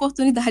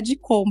oportunidade de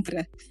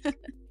compra.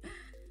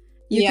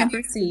 You can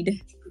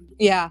proceed.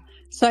 Yeah.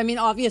 So, I mean,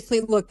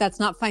 obviously, look, that's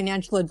not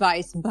financial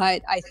advice,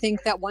 but I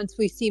think that once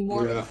we see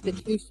more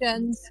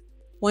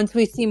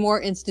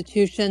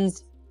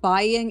institutions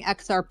buying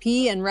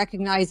XRP and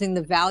recognizing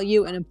the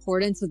value and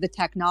importance of the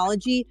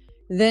technology,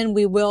 then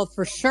we will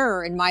for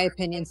sure, in my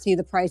opinion, see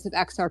the price of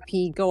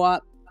XRP go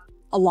up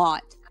a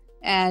lot.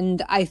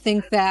 And I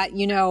think that,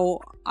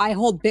 I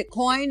hold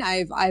Bitcoin.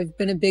 I've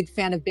been a big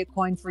fan of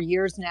Bitcoin for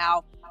years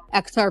now.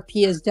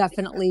 XRP is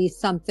definitely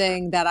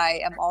something that I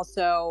am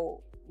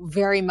also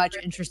very much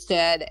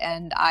interested,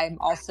 and I'm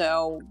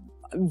also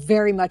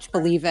very much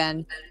believe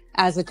in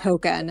as a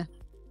token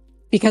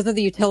because of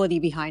the utility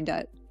behind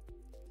it.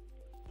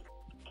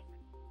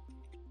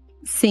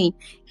 Sim,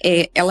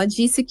 ela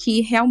disse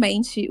que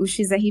realmente o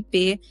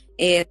XRP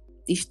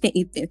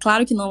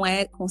claro que não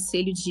é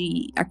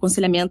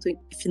aconselhamento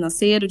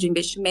financeiro, de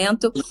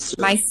investimento,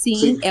 mas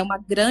sim é uma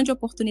grande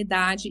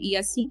oportunidade, e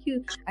assim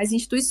que as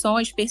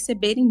instituições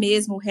perceberem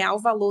mesmo o real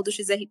valor do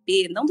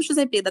XRP, não do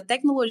XRP, da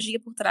tecnologia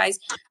por trás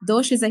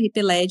do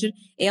XRP Ledger,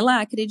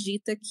 ela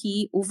acredita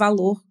que o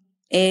valor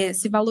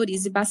se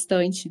valorize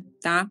bastante,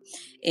 tá?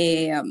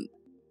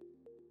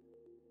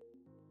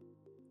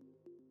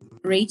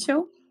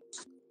 Rachel?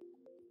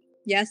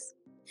 Yes?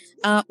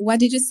 What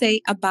did you say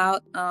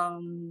about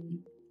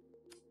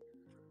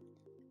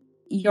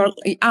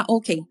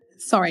okay,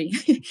 sorry.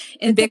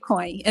 And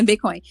Bitcoin.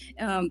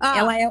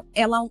 Ela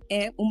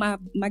é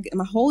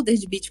uma holder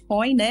de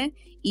Bitcoin, né?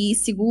 E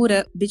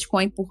segura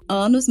Bitcoin por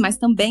anos, mas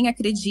também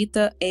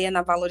acredita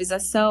na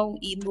valorização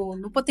e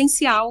no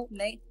potencial,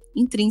 né,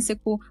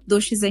 intrínseco do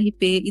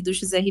XRP e do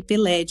XRP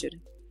Ledger.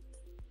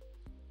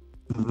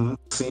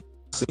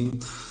 Sim.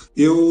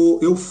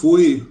 Eu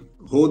fui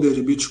holder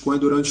de Bitcoin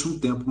durante um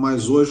tempo,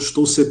 mas hoje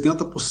estou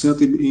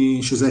 70%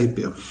 em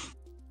XRP.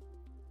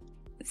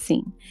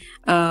 Sim.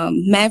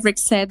 Maverick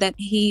said that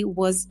he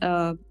was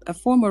a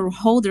former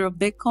holder of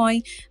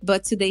Bitcoin,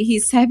 but today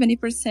he's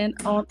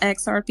 70% on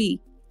XRP.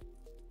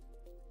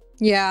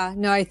 Yeah,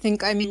 no,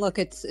 look,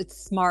 it's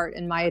smart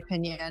in my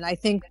opinion. I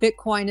think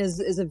Bitcoin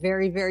is a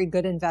very, very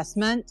good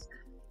investment.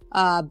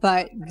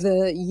 but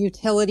the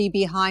utility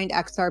behind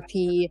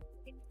XRP,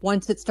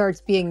 once it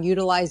starts being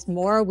utilized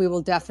more, we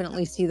will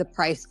definitely see the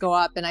price go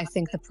up. And I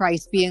think the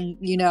price being,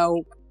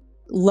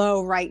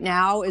 low right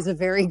now is a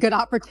very good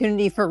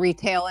opportunity for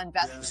retail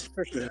investors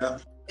for sure. Yeah.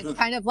 It's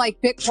kind of like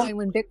Bitcoin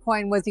when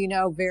Bitcoin was,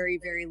 very,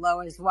 very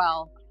low as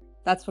well.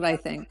 That's what I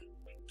think.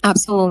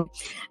 Absolutely.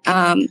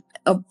 A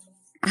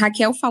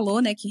Raquel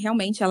falou, né, que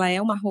realmente ela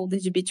é uma holder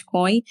de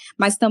Bitcoin,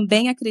 mas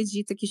também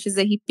acredita que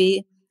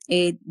XRP,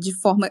 de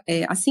forma,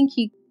 assim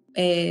que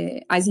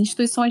as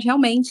instituições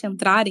realmente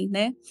entrarem,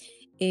 né,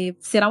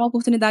 será uma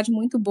oportunidade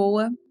muito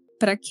boa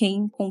para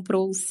quem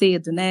comprou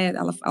cedo, né?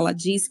 Ela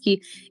diz que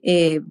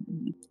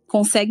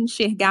consegue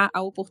enxergar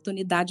a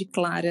oportunidade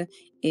clara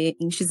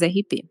em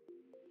XRP.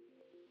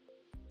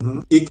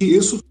 E que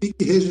isso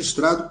fique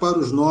registrado para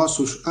os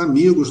nossos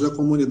amigos da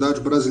comunidade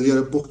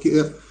brasileira, porque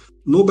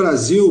no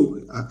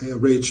Brasil,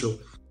 Rachel,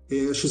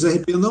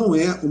 XRP não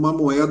é uma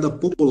moeda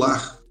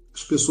popular.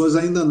 As pessoas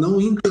ainda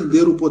não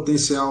entenderam o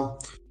potencial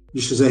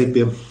de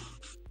XRP.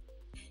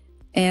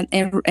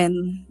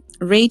 And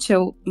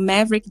Rachel,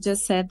 Maverick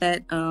just said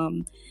that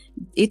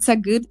it's a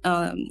good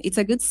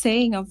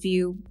saying of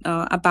you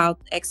about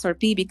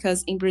XRP,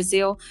 because in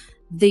Brazil,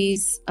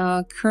 this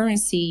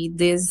currency,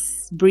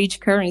 this bridge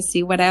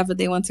currency, whatever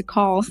they want to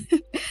call,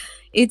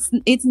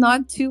 it's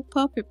not too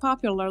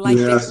popular like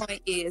Bitcoin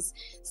is.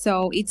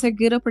 So it's a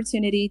good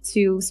opportunity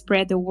to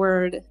spread the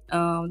word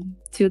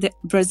to the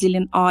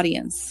Brazilian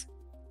audience.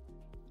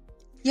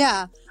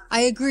 Yeah,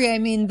 I agree. I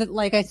mean,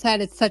 like I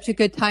said, it's such a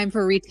good time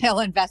for retail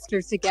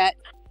investors to get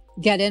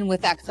in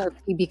with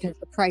XRP because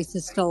the price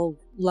is still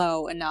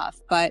low enough.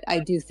 But I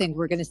do think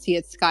we're going to see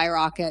it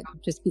skyrocket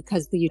just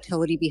because the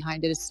utility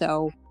behind it is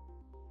so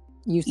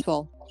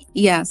useful.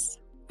 Yes,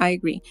 I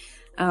agree.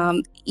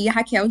 E a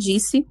Raquel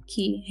disse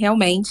que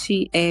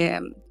realmente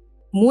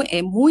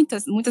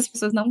muitas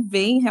pessoas não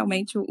veem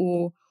realmente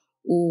o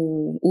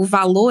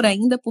valor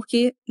ainda,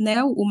 porque, né,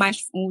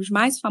 os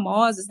mais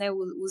famosos, né,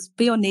 os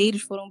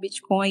pioneiros foram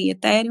Bitcoin e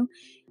Ethereum,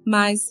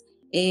 mas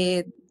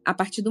a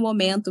partir do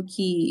momento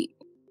que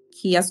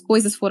as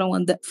coisas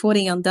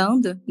forem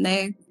andando,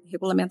 né,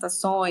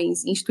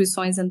 regulamentações,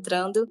 instituições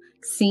entrando,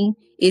 sim,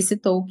 esse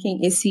token,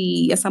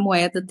 essa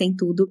moeda tem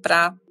tudo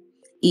para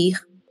ir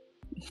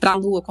para a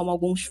lua, como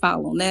alguns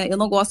falam, né? Eu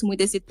não gosto muito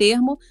desse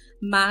termo,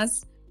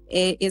 mas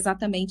é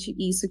exatamente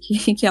isso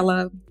que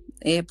ela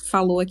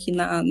falou aqui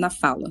na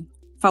fala.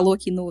 Falou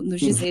aqui nos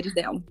dizeres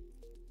dela.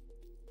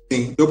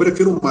 Sim, eu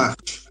prefiro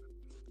Marte.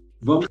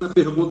 Vamos na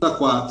pergunta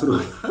 4.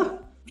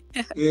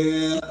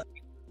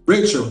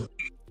 Rachel,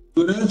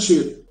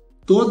 durante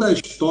toda a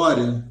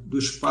história do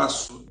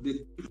espaço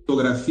de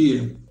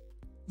criptografia,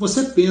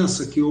 você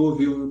pensa que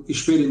houve um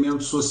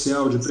experimento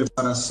social de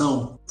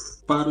preparação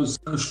para os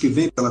anos que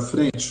vêm pela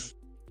frente?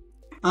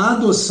 A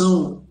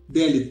adoção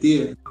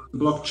DLT,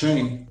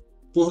 blockchain,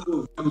 por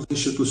governos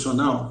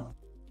institucional,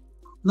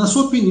 na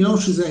sua opinião,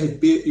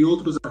 XRP e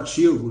outros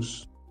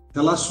ativos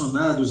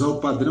relacionados ao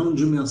padrão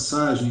de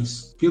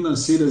mensagens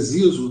financeiras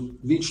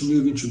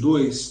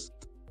ISO20022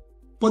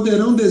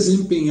 poderão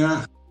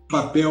desempenhar um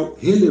papel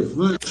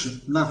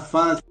relevante na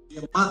fase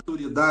de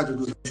maturidade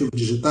dos ativos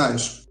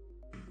digitais?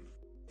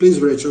 Please,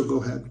 Rachel, go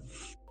ahead.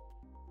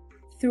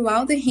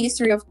 Throughout the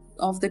history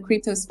of the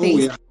crypto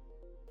space,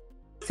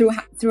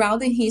 throughout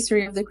the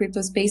history of the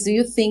crypto space, do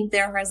you think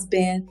there has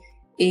been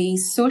a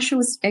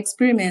social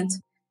experiment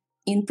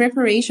in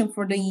preparation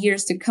for the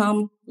years to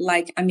come,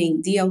 like,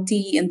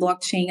 DLT and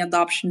blockchain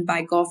adoption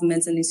by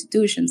governments and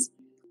institutions?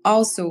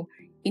 Also,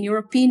 in your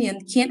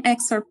opinion, can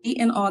XRP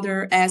and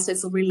other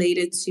assets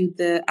related to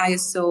the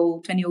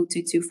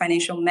ISO20022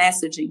 financial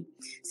messaging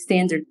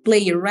standard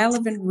play a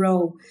relevant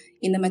role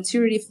in the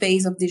maturity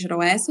phase of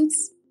digital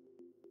assets?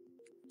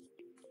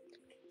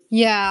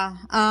 Yeah,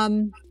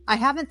 I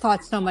haven't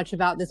thought so much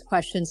about this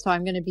question, so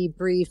I'm going to be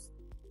brief.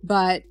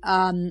 But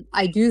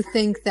I do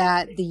think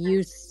that the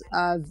use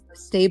of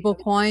stable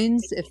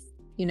coins, if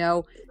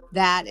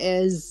that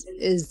is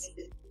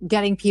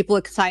getting people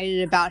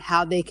excited about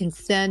how they can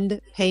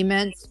send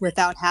payments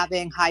without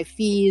having high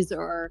fees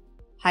or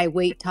high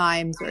wait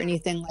times or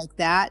anything like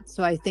that.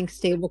 So I think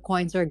stable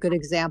coins are a good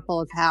example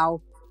of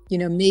how,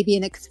 maybe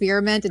an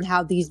experiment and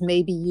how these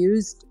may be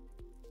used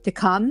to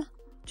come.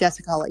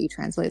 Jessica, I'll let you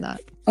translate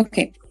that.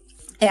 Okay.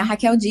 A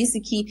Raquel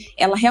disse que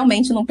ela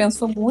realmente não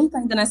pensou muito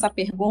ainda nessa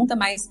pergunta,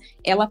 mas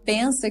ela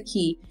pensa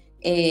que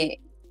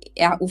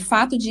o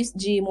fato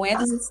de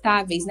moedas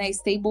estáveis, né,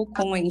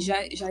 stablecoins,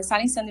 já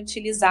estarem sendo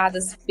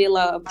utilizadas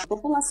pela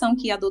população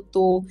que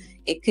adotou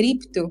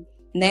cripto,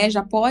 né,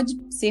 já pode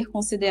ser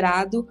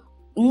considerado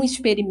um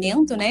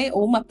experimento, né,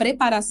 ou uma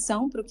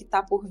preparação para o que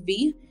está por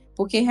vir,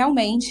 porque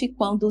realmente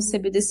quando os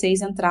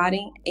CBDCs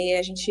entrarem,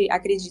 a gente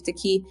acredita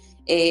que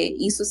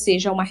isso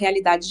seja uma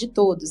realidade de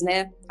todos,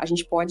 né? A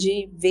gente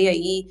pode ver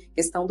aí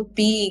questão do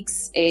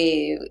Pix,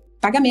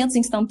 pagamentos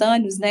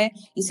instantâneos, né?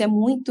 Isso é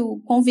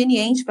muito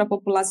conveniente para a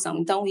população.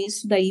 Então,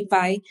 isso daí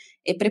vai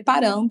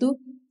preparando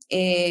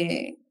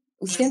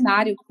o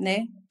cenário,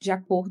 né? De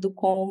acordo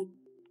com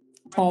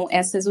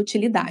essas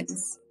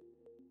utilidades.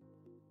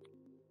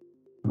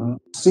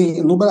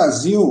 Sim, no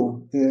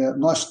Brasil,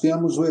 nós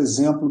temos o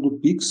exemplo do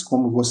Pix,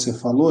 como você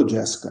falou,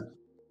 Jéssica,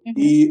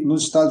 e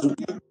nos Estados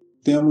Unidos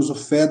temos o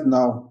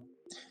FedNow.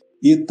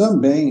 E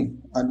também,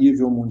 a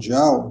nível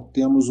mundial,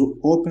 temos o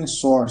Open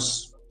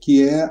Source,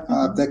 que é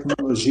a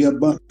tecnologia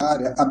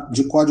bancária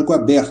de código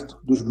aberto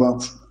dos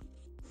bancos.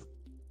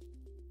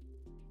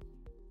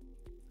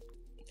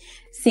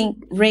 Sim,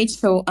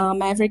 Rachel,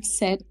 Maverick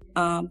said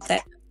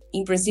that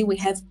in Brazil we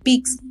have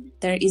Pix.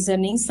 There is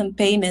an instant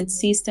payment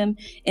system,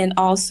 and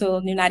also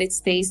the United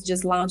States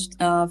just launched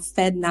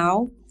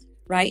FedNow,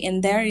 right?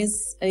 And there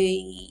is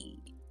a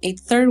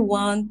third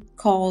one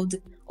called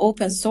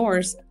Open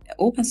Source.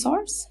 Open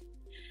Source?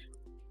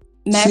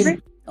 Maverick?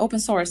 Sim. Open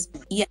Source,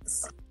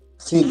 yes.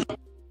 Sim.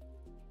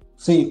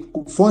 Sim,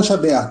 fonte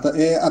aberta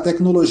é a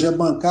tecnologia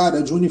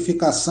bancária de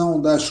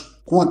unificação das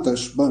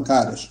contas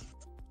bancárias.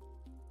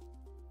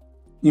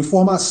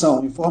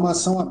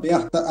 Informação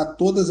aberta a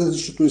todas as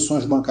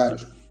instituições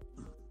bancárias.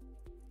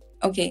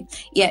 Okay,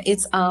 yeah,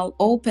 it's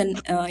open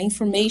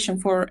information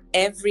for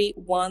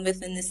everyone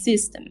within the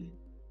system.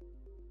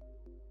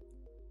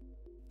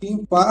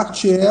 Em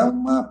parte é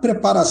uma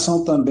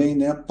preparação também,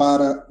 né,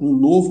 para um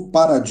novo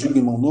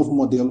paradigma, um novo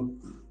modelo.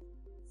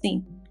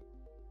 Sim.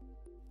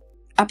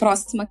 A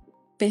próxima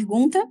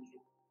pergunta?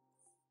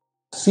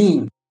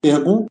 Sim,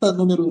 pergunta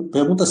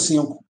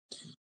 5.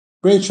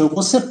 Rachel,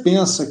 você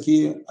pensa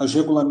que as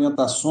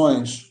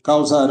regulamentações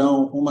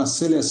causarão uma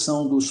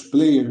seleção dos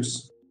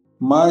players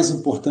mais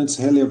importantes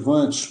e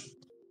relevantes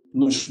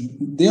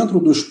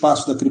dentro do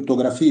espaço da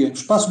criptografia,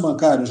 espaço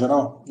bancário em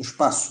geral,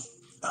 espaço?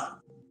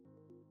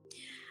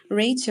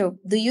 Rachel,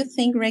 do you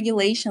think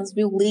regulations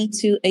will lead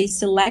to a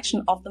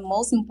selection of the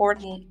most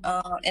important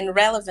and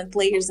relevant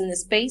players in the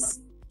space?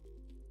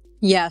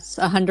 Yes,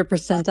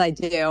 100% I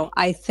do.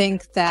 I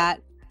think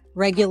that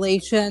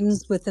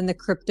regulations within the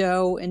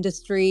crypto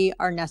industry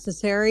are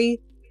necessary.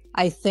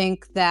 I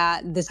think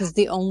that this is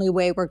the only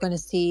way we're going to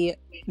see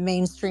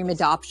mainstream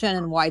adoption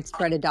and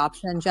widespread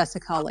adoption.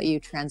 Jessica, I'll let you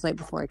translate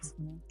before I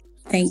explain.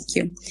 Thank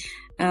you.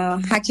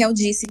 Raquel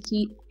disse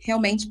que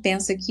realmente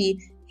pensa que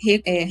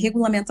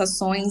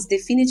regulamentações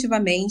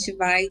definitivamente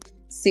vai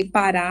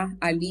separar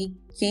ali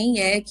quem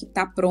é que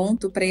está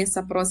pronto para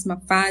essa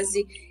próxima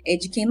fase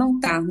de quem não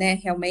está, né?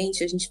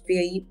 Realmente a gente vê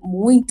aí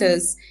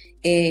muitos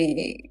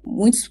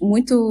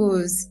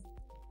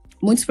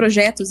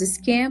projetos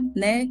scam,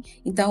 né?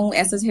 Então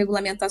essas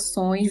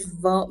regulamentações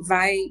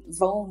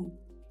vão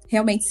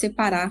realmente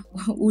separar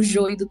o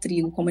joio do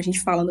trigo, como a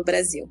gente fala no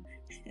Brasil.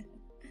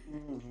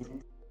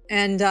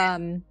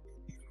 And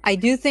I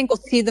do think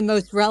we'll see the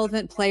most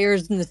relevant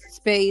players in the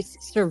space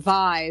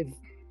survive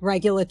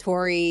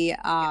regulatory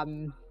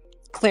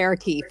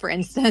clarity, for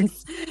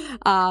instance,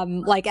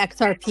 like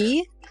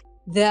XRP,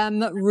 them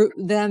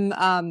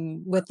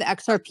with the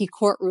XRP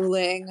court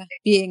ruling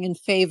being in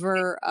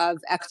favor of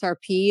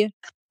XRP,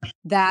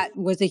 that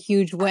was a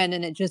huge win.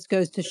 And it just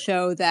goes to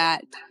show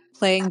that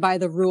playing by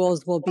the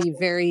rules will be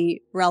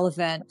very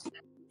relevant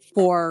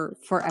for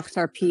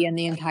XRP and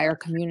the entire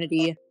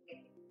community,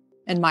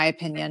 in my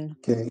opinion.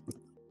 Okay.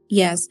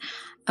 Yes.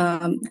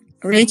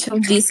 Rachel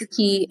disse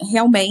que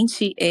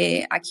realmente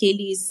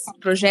aqueles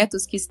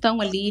projetos que estão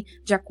ali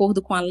de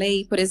acordo com a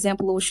lei, por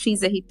exemplo, o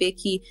XRP,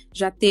 que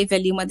já teve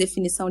ali uma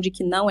definição de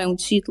que não é um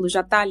título, já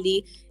está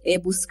ali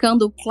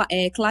buscando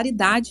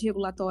claridade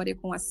regulatória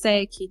com a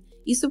SEC.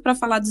 Isso para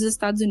falar dos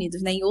Estados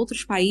Unidos, né? Em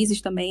outros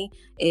países também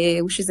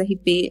o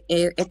XRP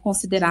é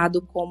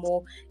considerado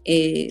como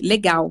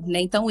legal,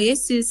 né? Então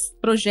esses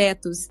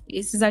projetos,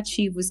 esses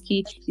ativos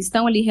que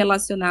estão ali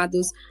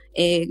relacionados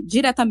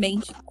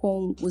diretamente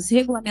com os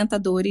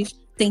regulamentadores,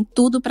 tem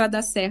tudo para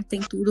dar certo, tem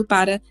tudo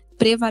para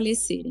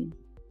prevalecerem.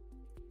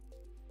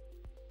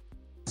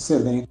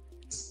 Excelente.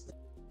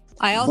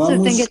 I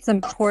also think it's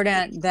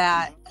important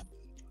that...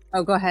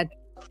 Oh, go ahead.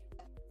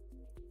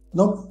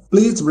 No,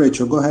 please,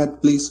 Rachel, go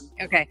ahead, please.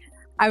 Okay.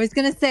 I was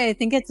going to say, I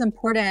think it's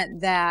important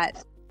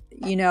that,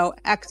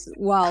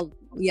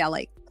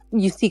 like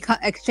you see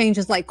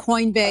exchanges like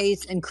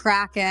Coinbase and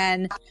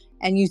Kraken,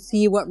 and you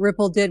see what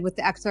Ripple did with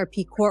the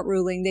XRP court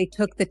ruling. They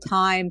took the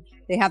time,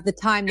 they have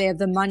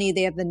the money,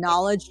 they have the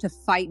knowledge to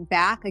fight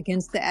back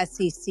against the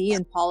SEC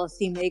and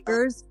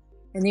policymakers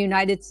in the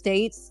United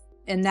States.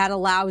 And that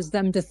allows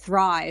them to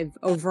thrive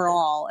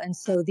overall. And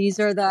so these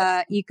are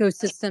the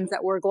ecosystems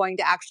that we're going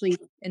to actually,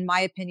 in my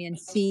opinion,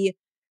 see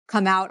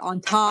come out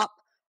on top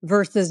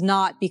versus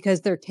not,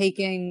 because they're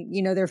taking,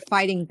 they're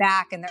fighting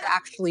back and they're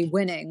actually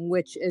winning,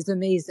 which is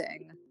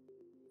amazing.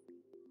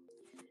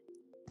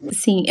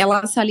 Sim,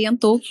 ela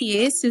salientou que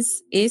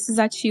esses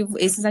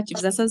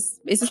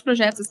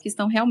projetos que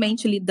estão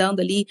realmente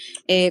lidando ali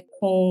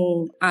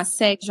com a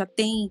SEC já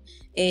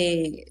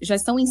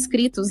estão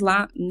inscritos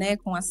lá, né,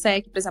 com a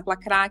SEC. Por exemplo, a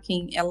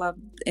Kraken, ela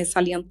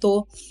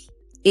salientou,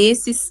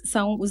 esses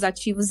são os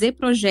ativos e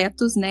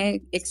projetos, né,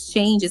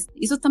 exchanges,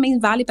 isso também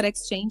vale para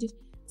exchanges,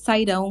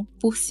 sairão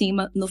por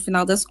cima no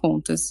final das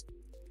contas.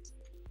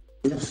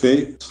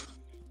 Perfeito.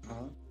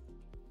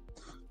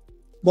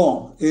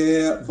 Bom,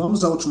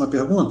 vamos à última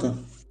pergunta?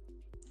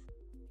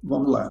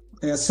 Vamos lá.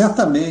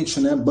 Certamente,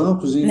 né,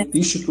 bancos e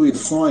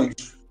instituições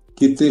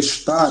que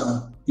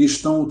testaram e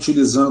estão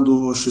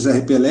utilizando o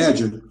XRP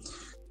Ledger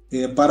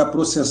para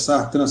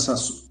processar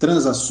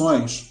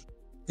transações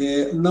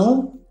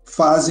não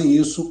fazem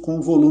isso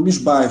com volumes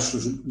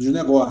baixos de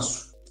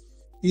negócio.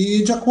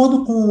 E, de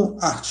acordo com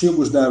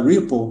artigos da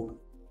Ripple,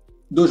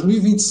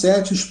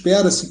 2027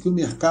 espera-se que o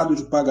mercado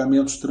de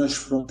pagamentos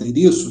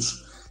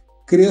transfronteiriços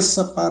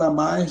cresça para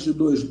mais de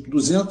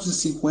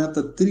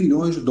 250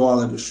 trilhões de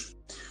dólares.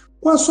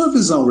 Qual a sua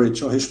visão,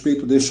 Rachel, a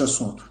respeito deste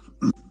assunto?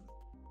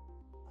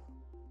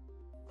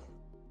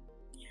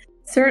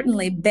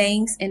 Certainly,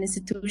 banks and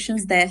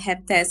institutions that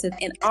have tested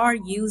and are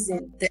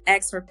using the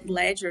XRP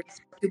ledger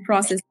to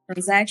process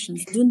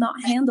transactions do not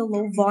handle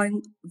low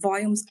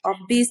volumes of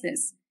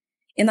business.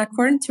 And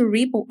according to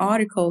Ripple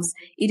articles,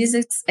 it is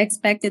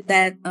expected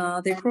that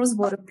the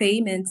cross-border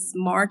payments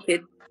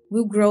market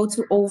will grow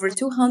to over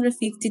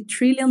 $250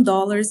 trillion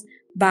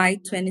by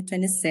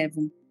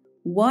 2027.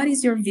 What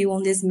is your view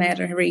on this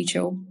matter,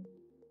 Rachel?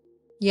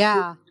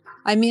 Yeah,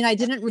 I mean, I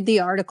didn't read the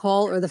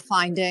article or the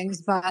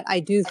findings, but I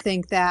do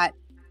think that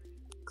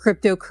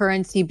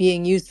cryptocurrency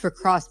being used for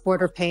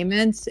cross-border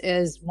payments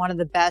is one of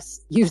the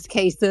best use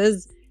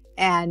cases.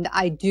 And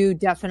I do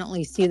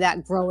definitely see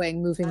that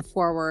growing moving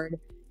forward.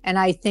 And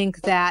I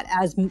think that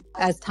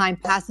as time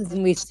passes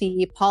and we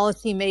see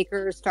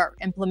policymakers start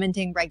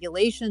implementing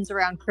regulations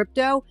around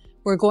crypto,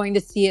 we're going to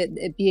see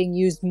it being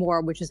used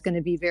more, which is going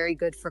to be very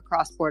good for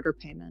cross-border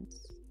payments.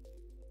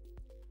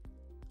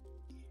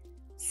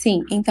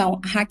 Sim,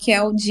 então,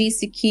 Raquel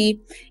disse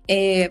que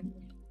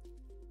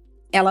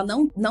ela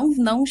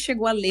não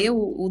chegou a ler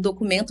o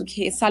documento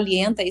que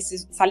salientam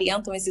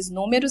esses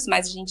números,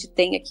 mas a gente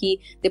tem aqui,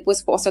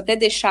 depois posso até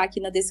deixar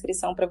aqui na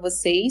descrição para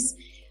vocês,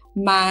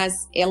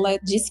 mas ela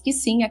disse que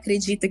sim,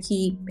 acredita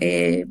que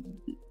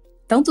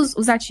tanto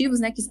os ativos,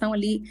 né, que estão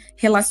ali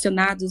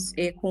relacionados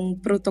com o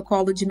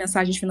protocolo de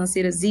mensagens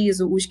financeiras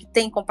ISO, os que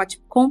têm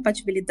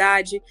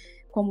compatibilidade,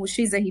 como o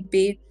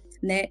XRP,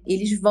 né,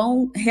 eles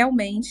vão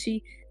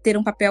realmente ter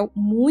um papel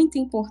muito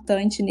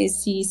importante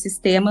nesse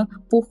sistema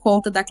por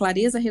conta da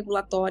clareza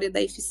regulatória,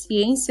 da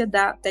eficiência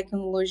da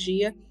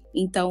tecnologia.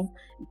 Então,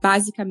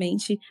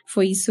 basicamente,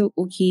 foi isso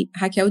o que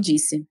Raquel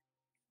disse.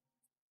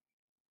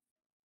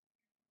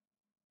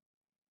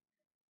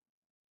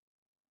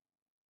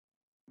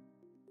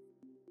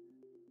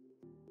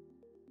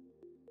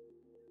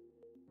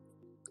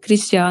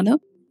 Cristiano?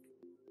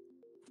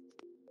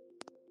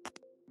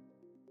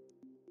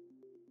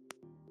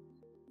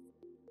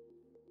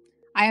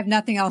 I have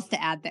nothing else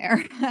to add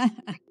there.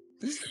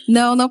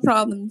 No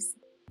problems.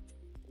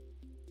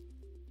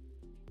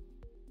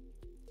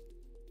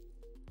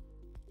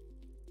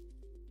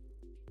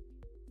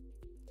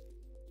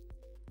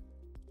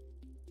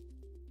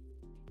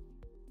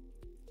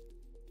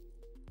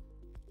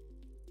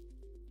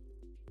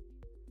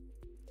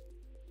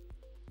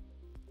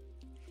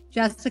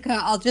 Jessica,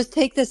 I'll just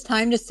take this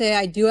time to say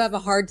I do have a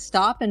hard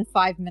stop in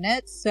 5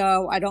 minutes.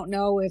 So I don't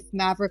know if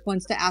Maverick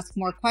wants to ask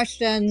more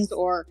questions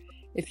or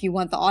if you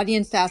want the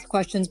audience to ask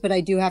questions, but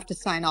I do have to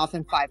sign off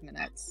in 5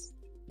 minutes.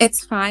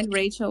 It's fine,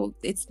 Rachel.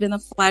 It's been a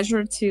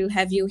pleasure to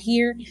have you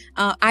here.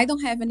 I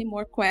don't have any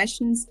more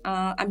questions.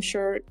 I'm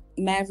sure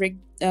Maverick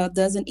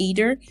doesn't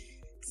either.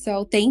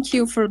 So thank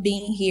you for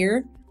being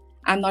here.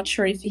 I'm not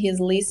sure if he's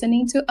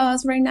listening to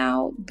us right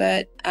now,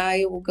 but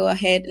I will go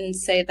ahead and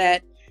say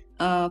that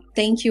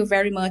thank you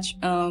very much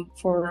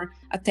for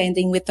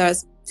attending with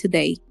us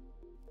today.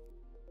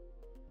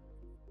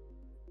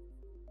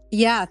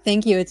 Yeah,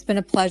 thank you. It's been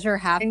a pleasure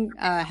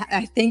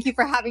thank you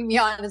for having me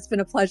on. It's been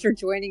a pleasure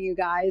joining you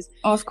guys.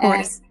 Of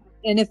course.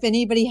 And if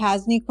anybody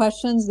has any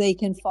questions, they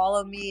can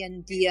follow me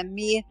and DM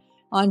me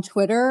on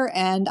Twitter.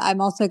 And I'm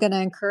also going to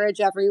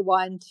encourage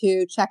everyone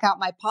to check out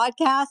my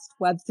podcast,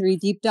 Web3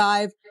 Deep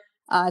Dive.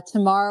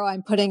 Tomorrow,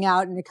 I'm putting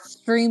out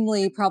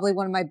probably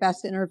one of my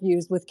best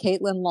interviews with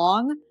Caitlin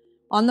Long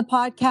on the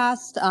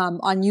podcast,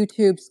 on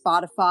YouTube,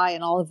 Spotify,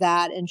 and all of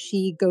that. And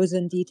she goes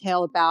in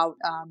detail about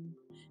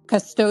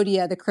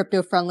Custodia, the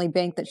crypto-friendly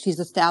bank that she's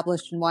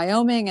established in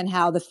Wyoming, and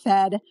how the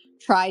Fed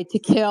tried to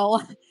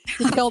kill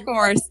of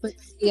course.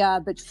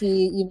 But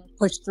she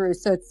pushed through.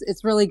 So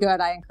it's really good.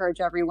 I encourage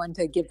everyone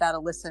to give that a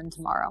listen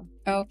tomorrow.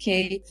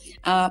 Ok.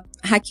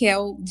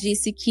 Raquel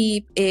disse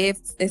que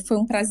foi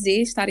um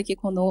prazer estar aqui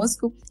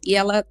conosco e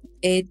ela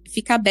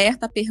fica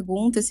aberta a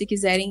perguntas. Se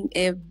quiserem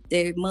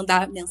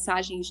mandar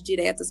mensagens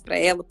diretas para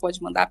ela,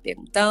 pode mandar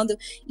perguntando.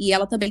 E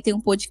ela também tem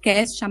um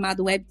podcast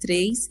chamado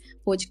Web3,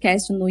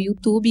 podcast no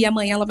YouTube, e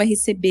amanhã ela vai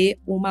receber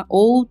uma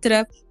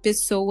outra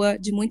pessoa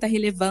de muita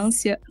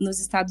relevância nos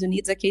Estados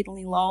Unidos, a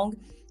Caitlin Long,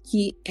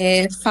 que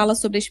fala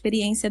sobre a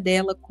experiência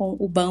dela com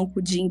o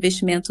banco de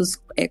investimentos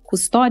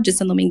Custódia,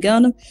 se eu não me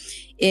engano,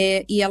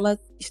 e ela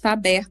está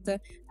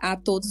aberta a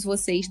todos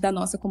vocês da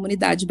nossa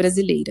comunidade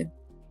brasileira.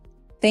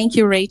 Thank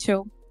you,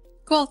 Rachel.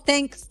 Cool,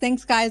 thanks.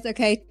 Thanks, guys.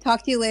 Okay,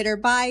 talk to you later.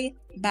 Bye.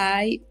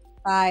 Bye.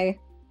 Bye.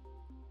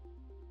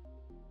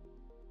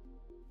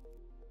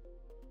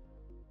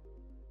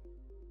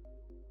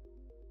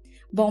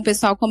 Bom,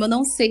 pessoal, como eu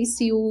não sei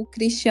se o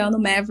Cristiano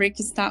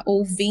Maverick está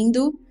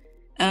ouvindo,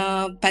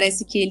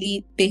 parece que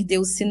ele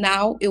perdeu o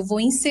sinal, eu vou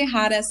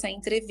encerrar essa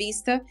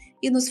entrevista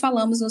e nos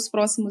falamos nos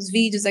próximos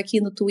vídeos aqui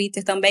no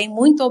Twitter também.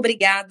 Muito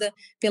obrigada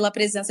pela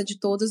presença de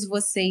todos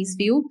vocês,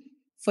 viu?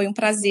 Foi um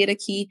prazer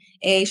aqui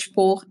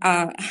expor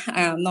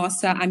a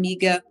nossa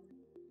amiga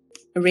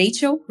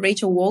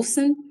Rachel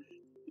Wolfson,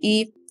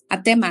 e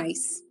até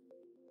mais.